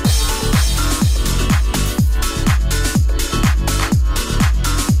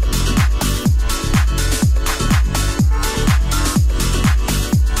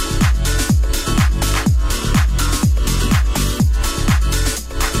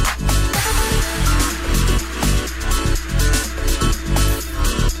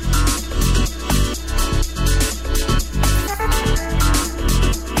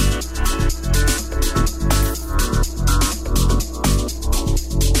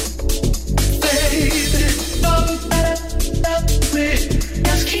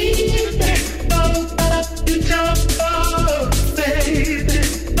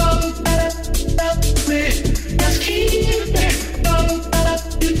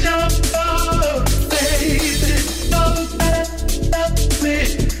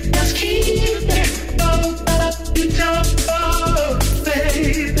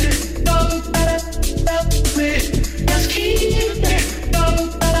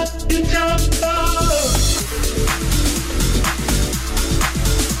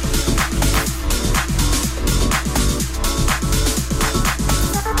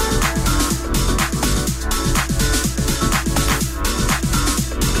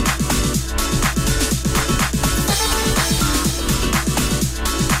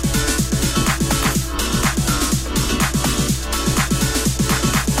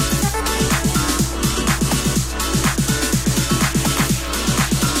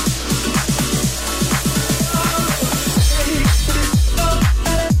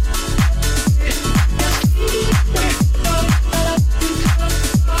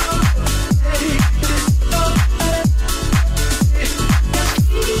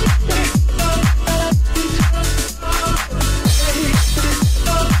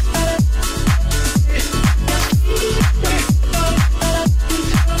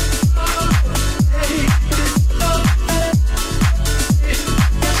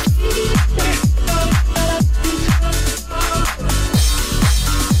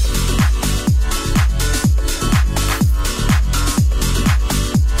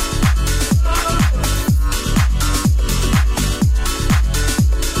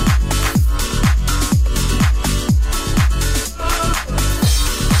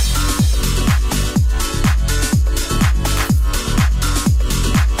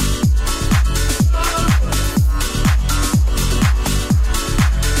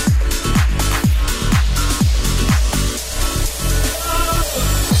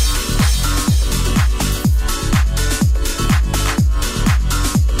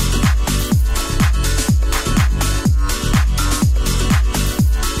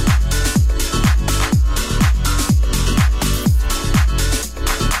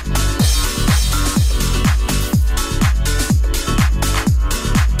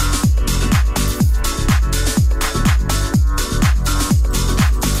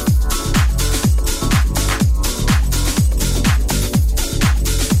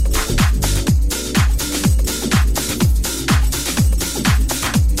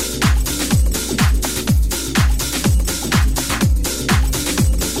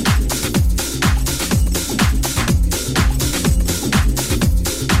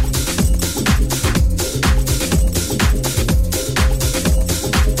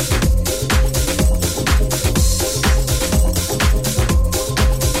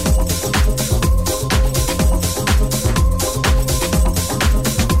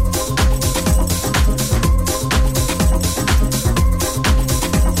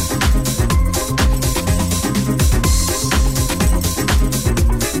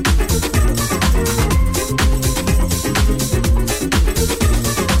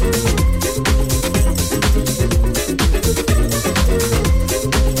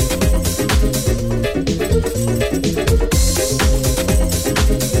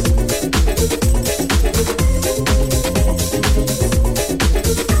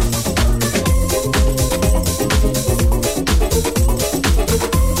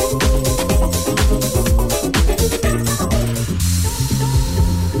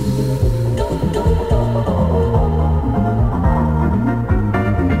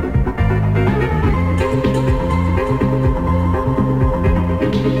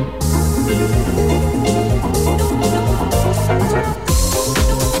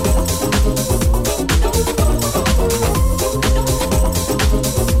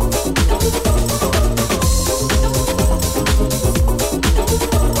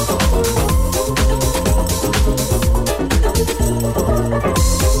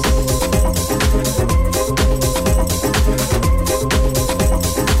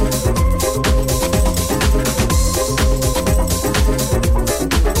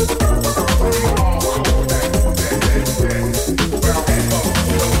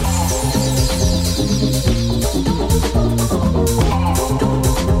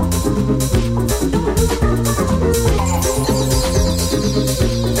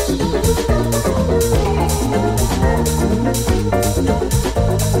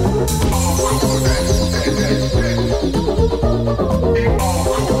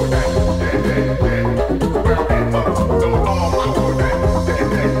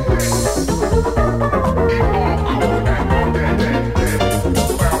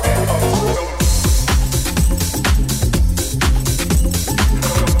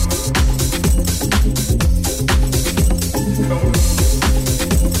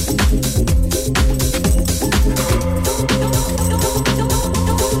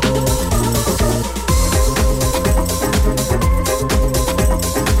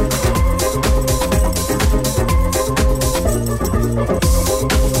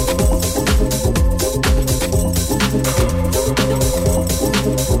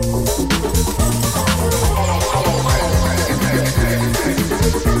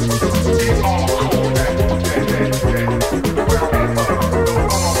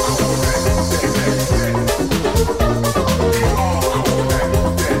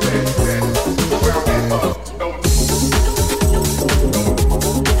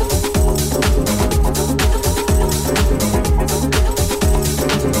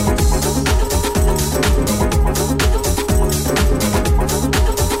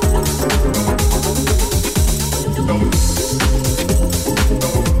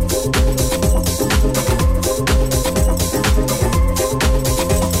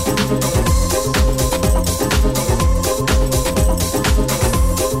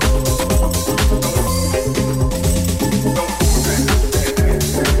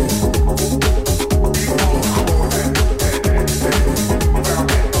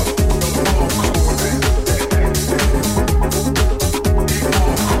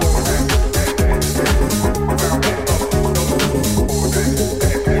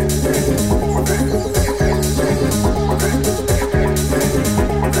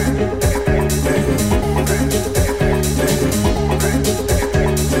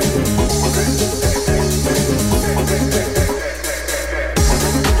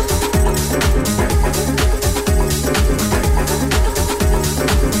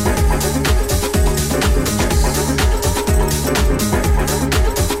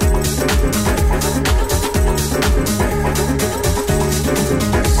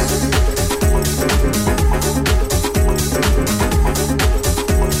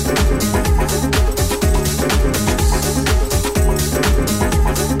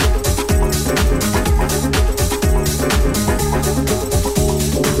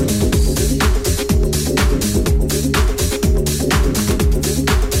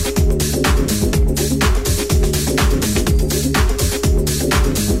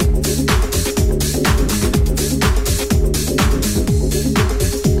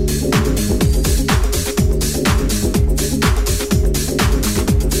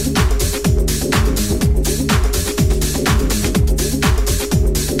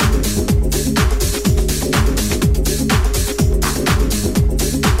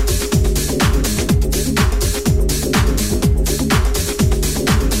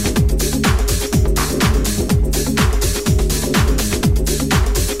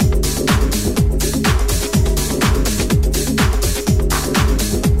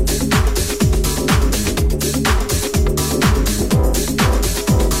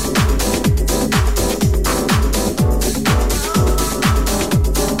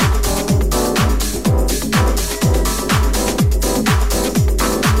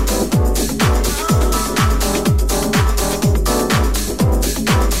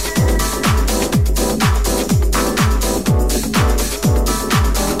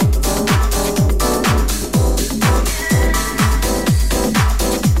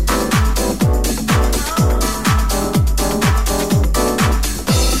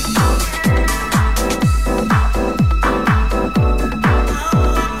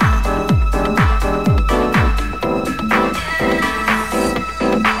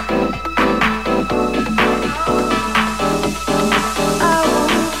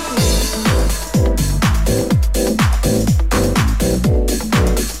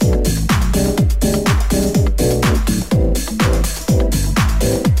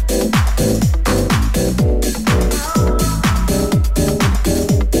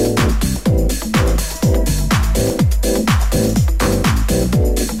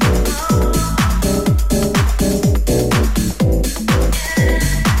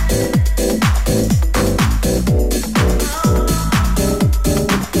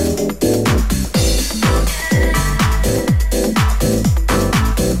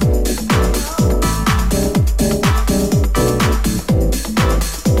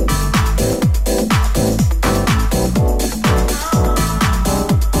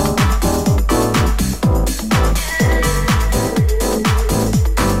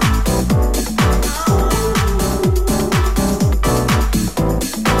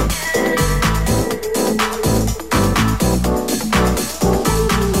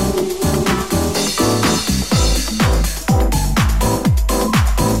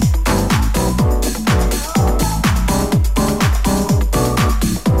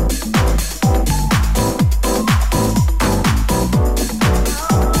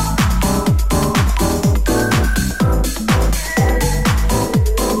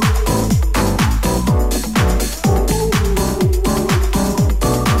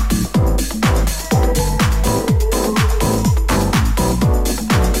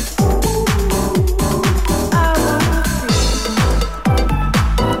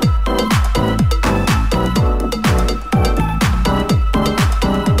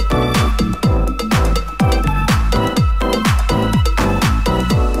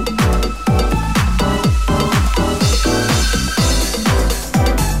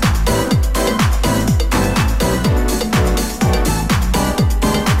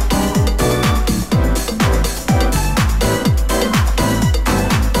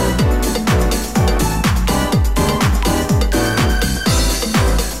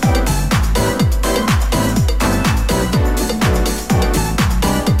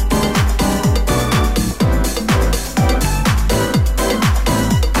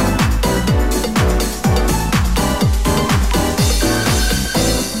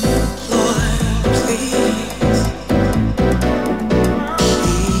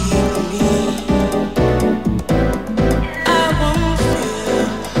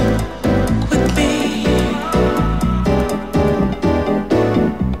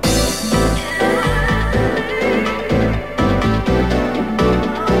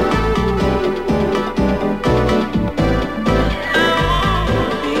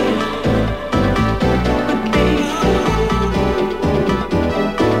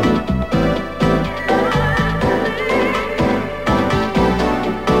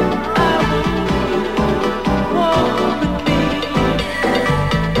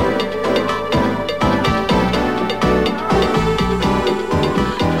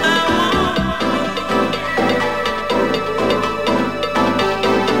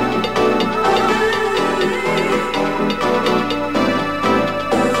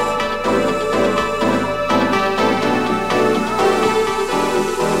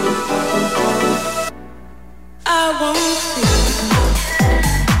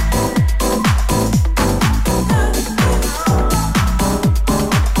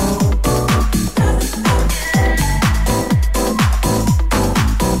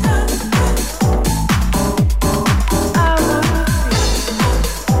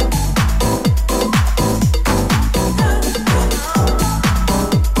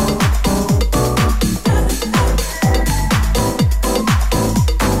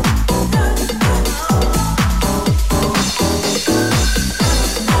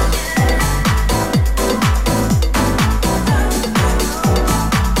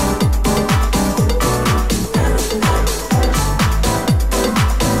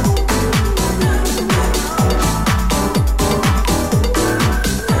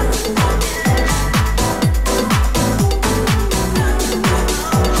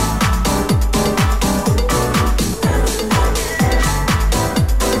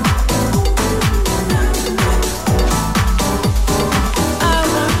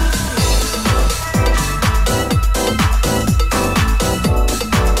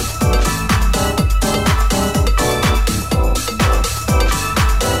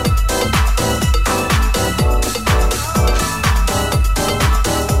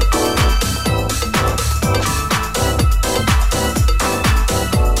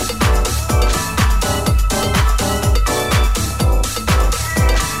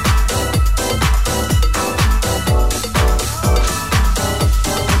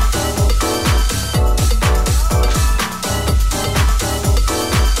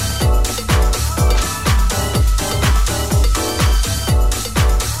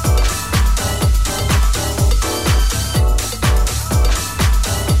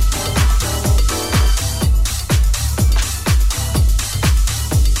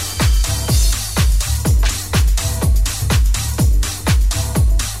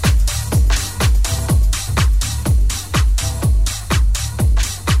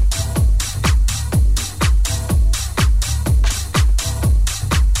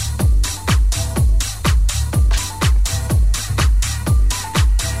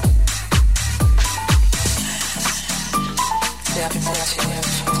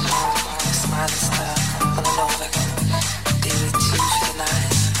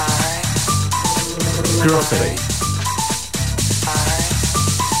 Crossfade.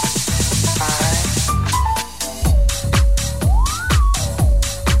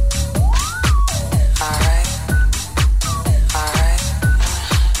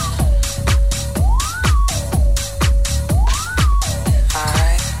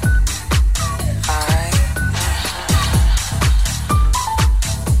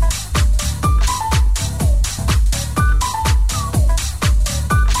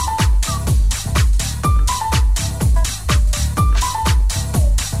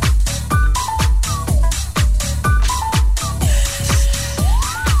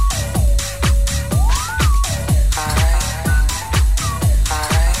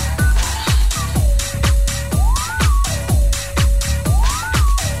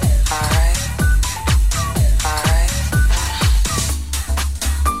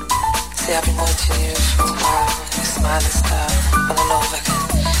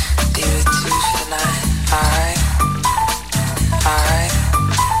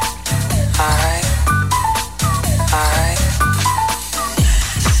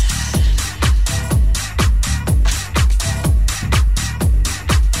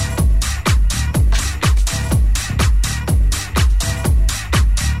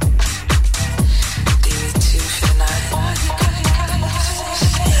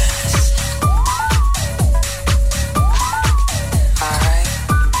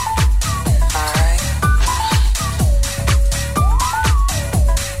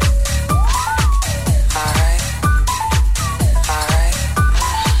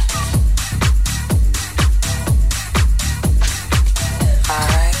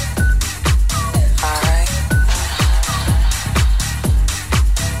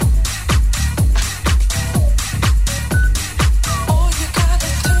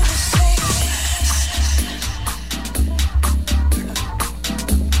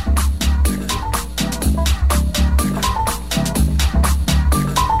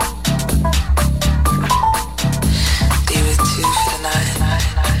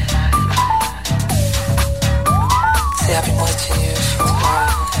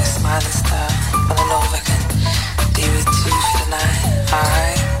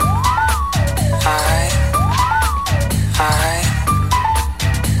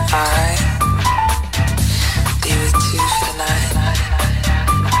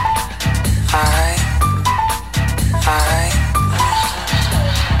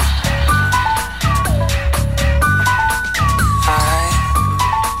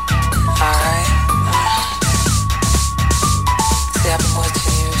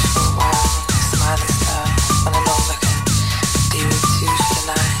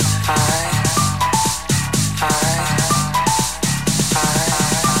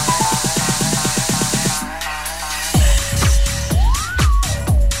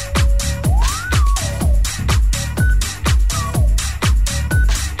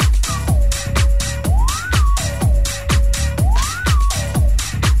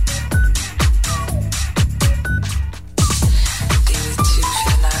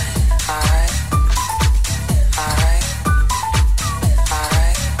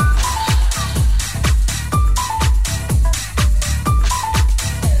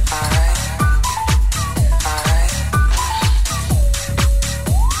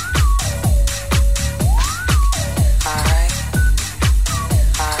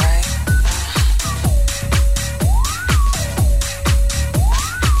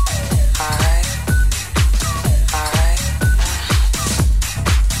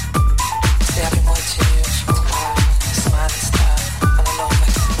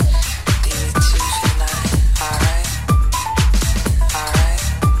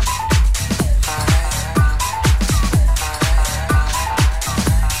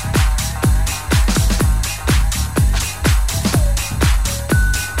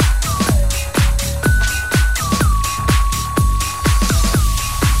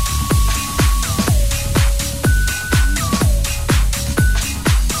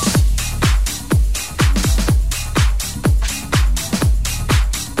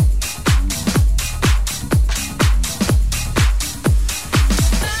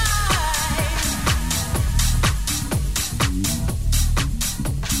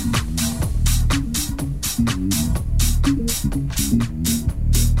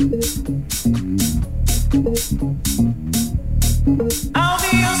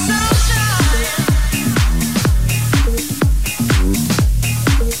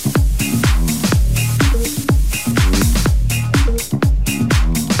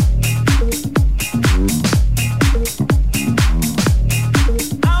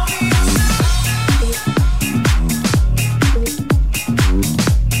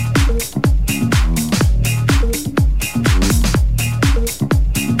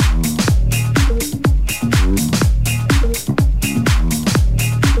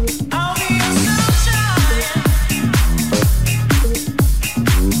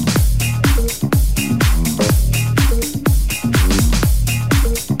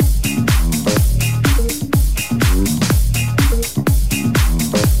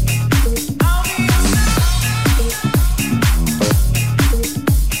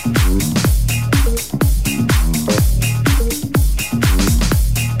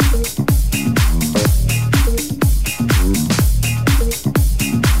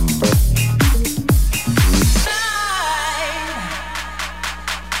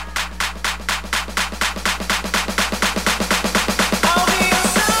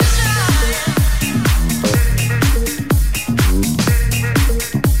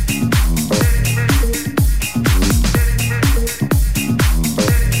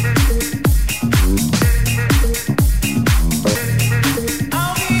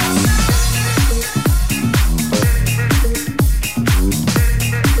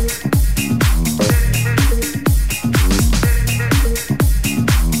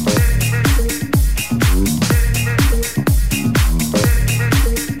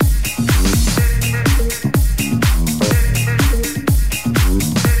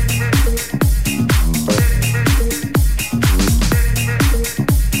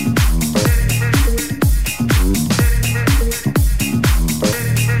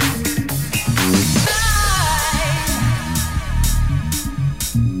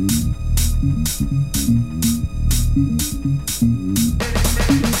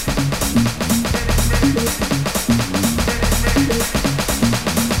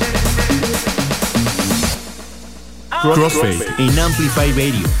 Crossfade en Amplify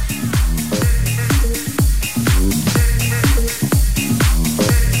Radio.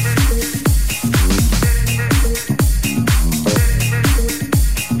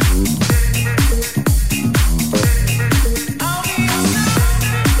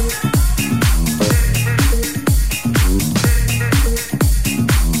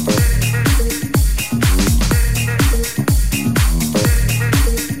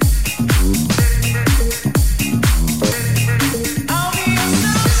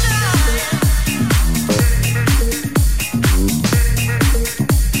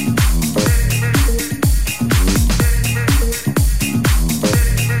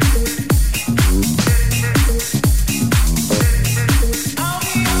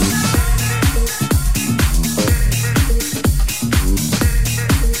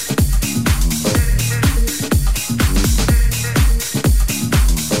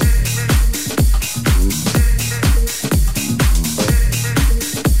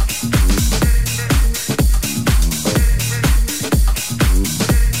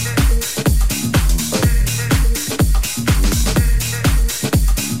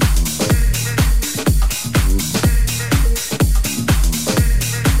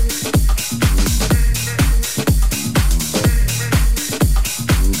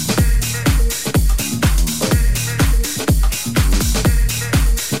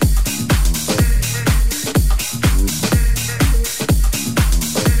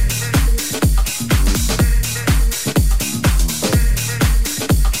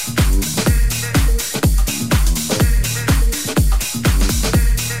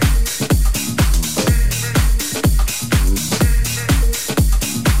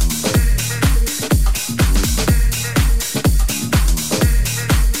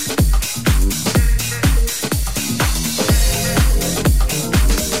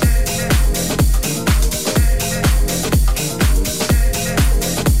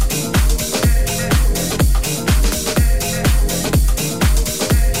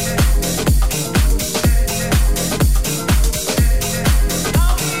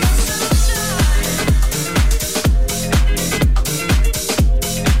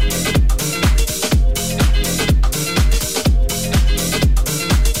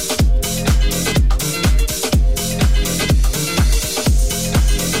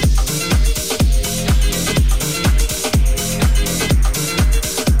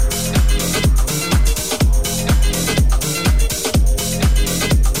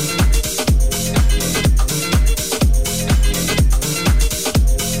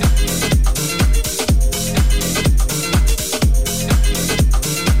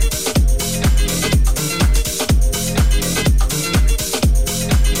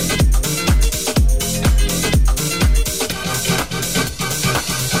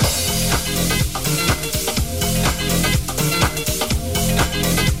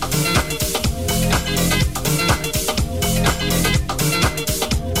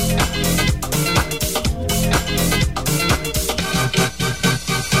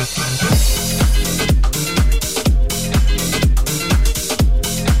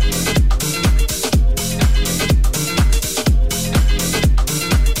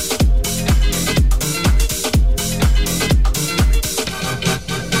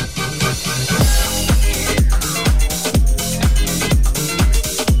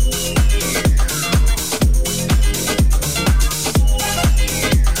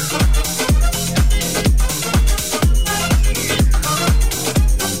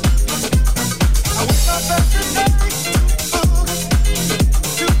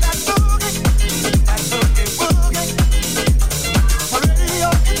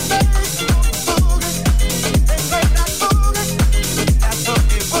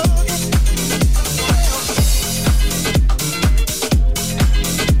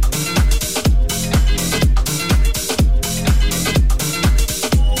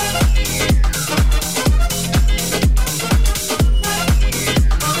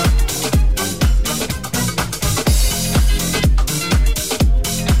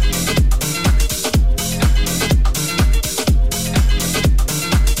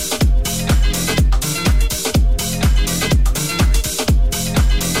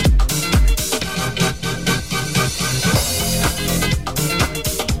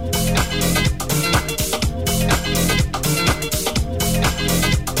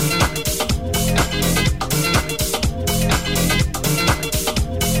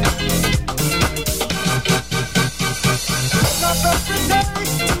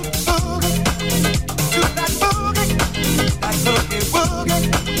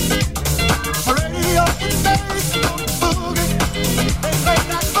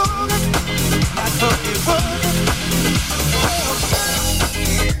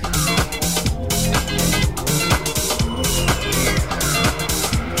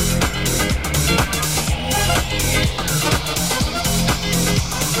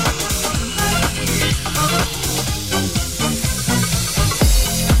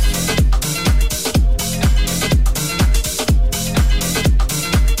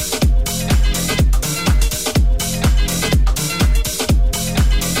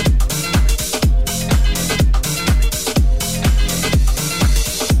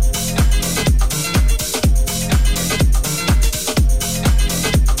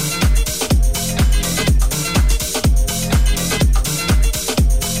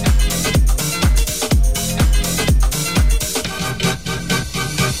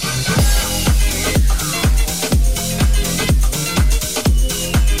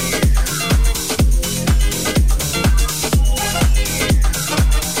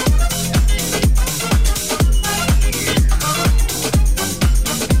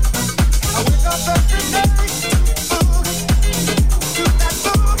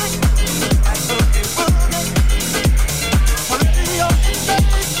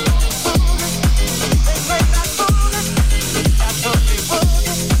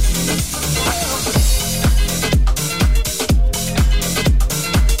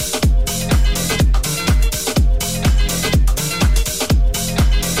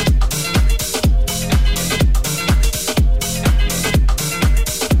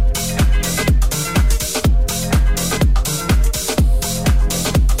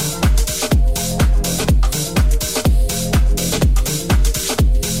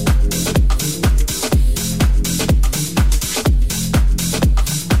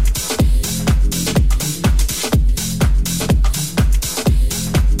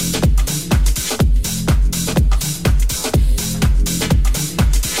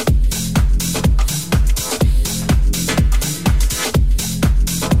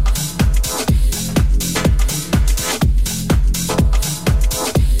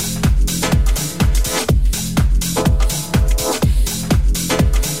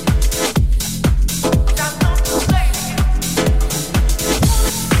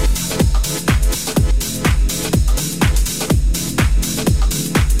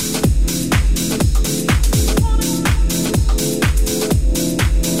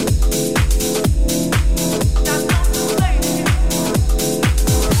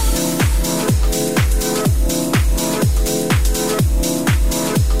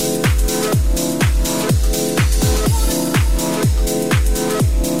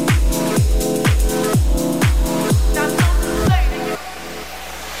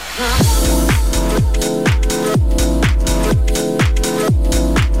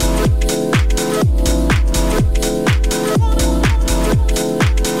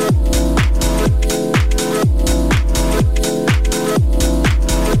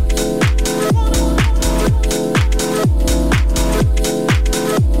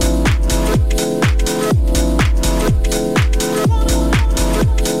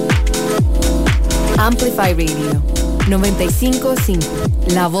 Amplify Radio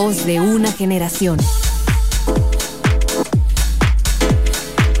 95.5, la voz de una generación.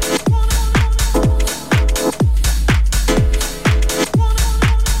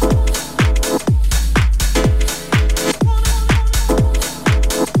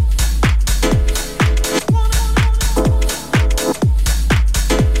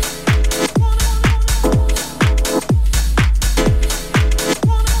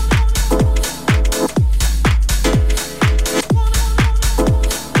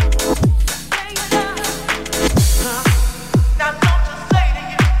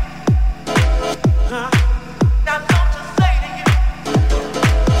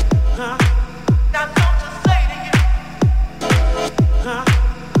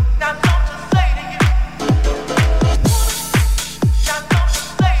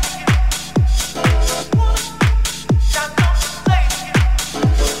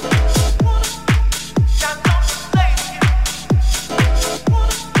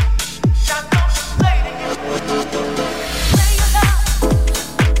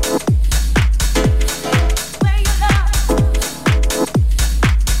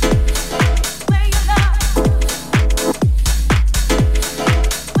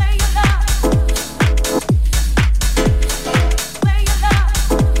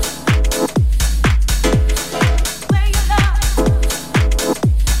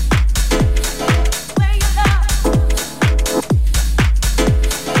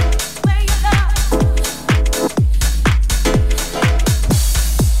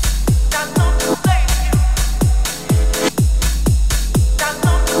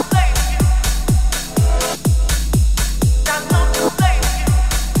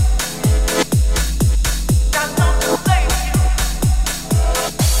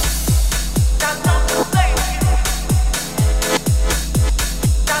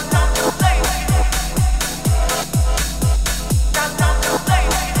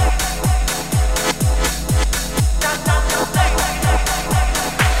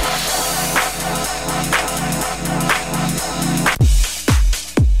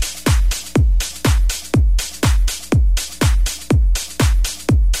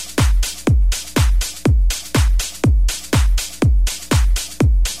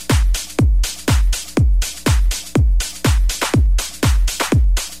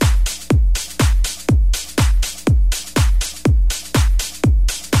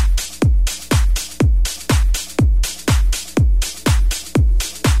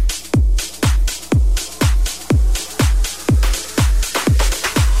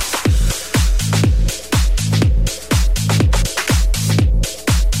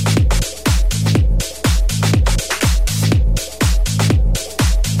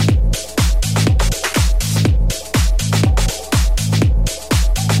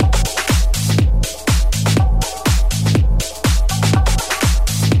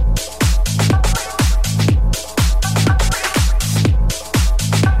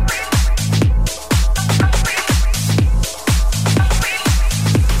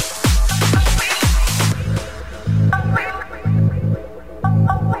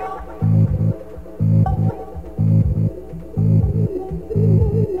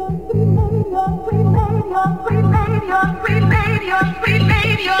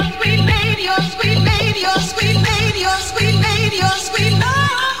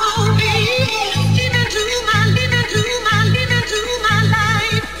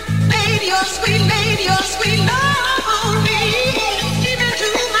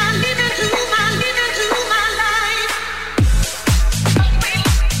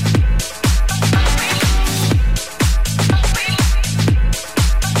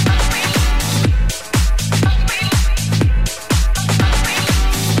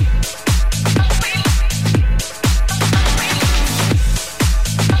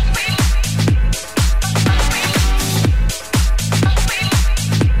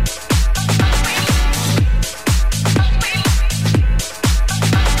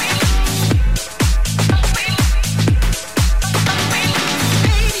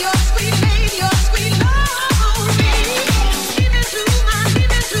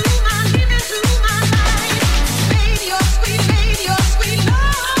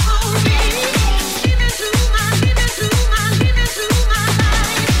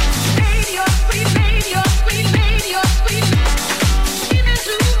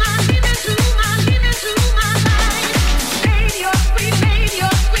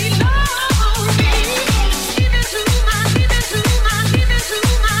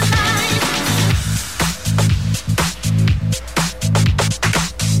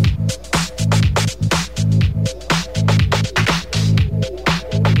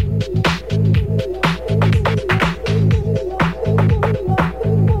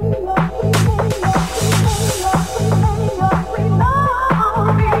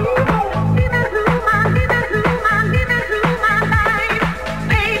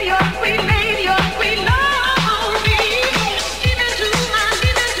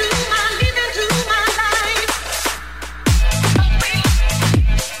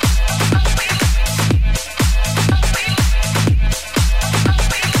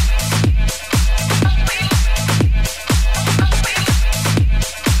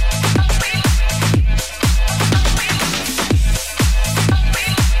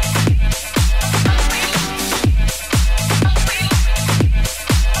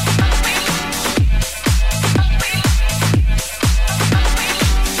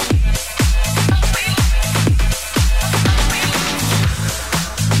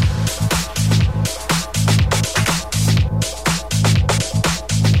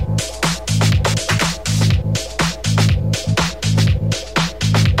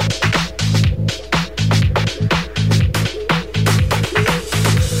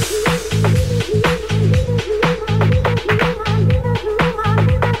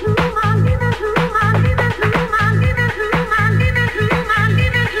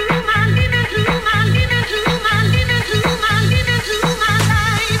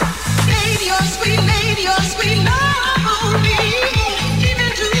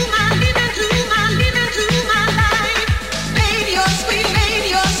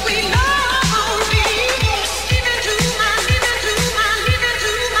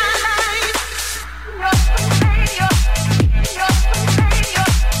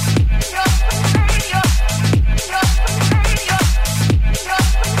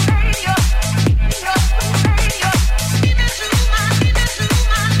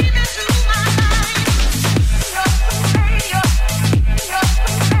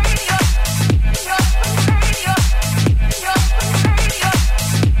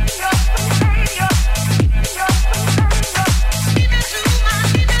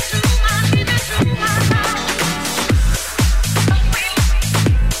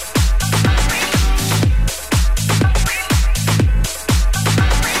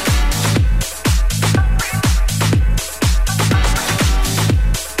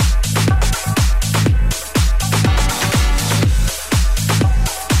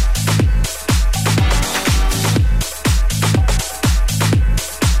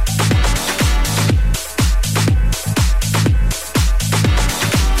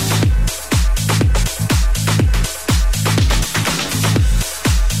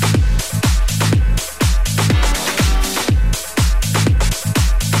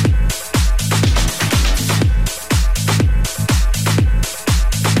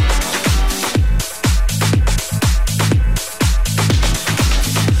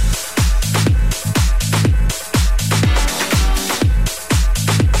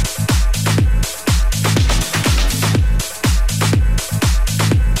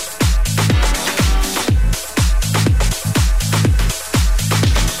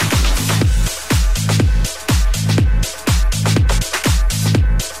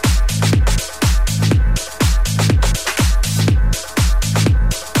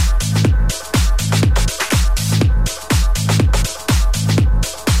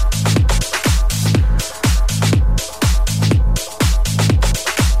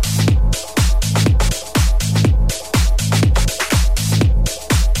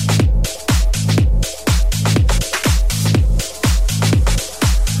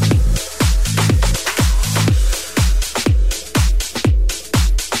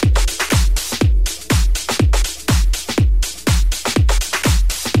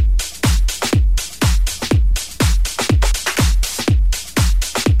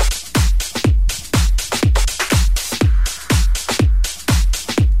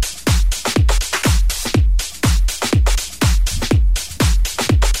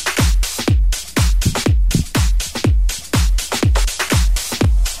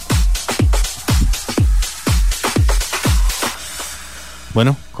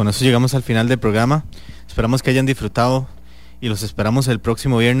 Bueno, con eso llegamos al final del programa. Esperamos que hayan disfrutado y los esperamos el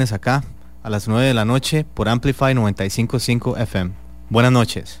próximo viernes acá a las 9 de la noche por Amplify 95.5 FM. Buenas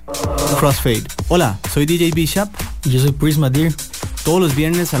noches. Crossfade. Hola, soy DJ Bishop. Y yo soy Prisma Deer. Todos los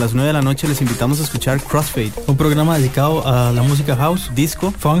viernes a las 9 de la noche les invitamos a escuchar Crossfade, un programa dedicado a la música house,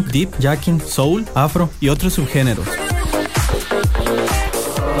 disco, funk, deep, jacking, soul, afro y otros subgéneros.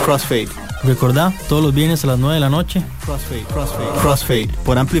 Crossfade. Recordá, todos los viernes a las 9 de la noche. Crossfade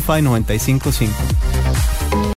por Amplify 95.5.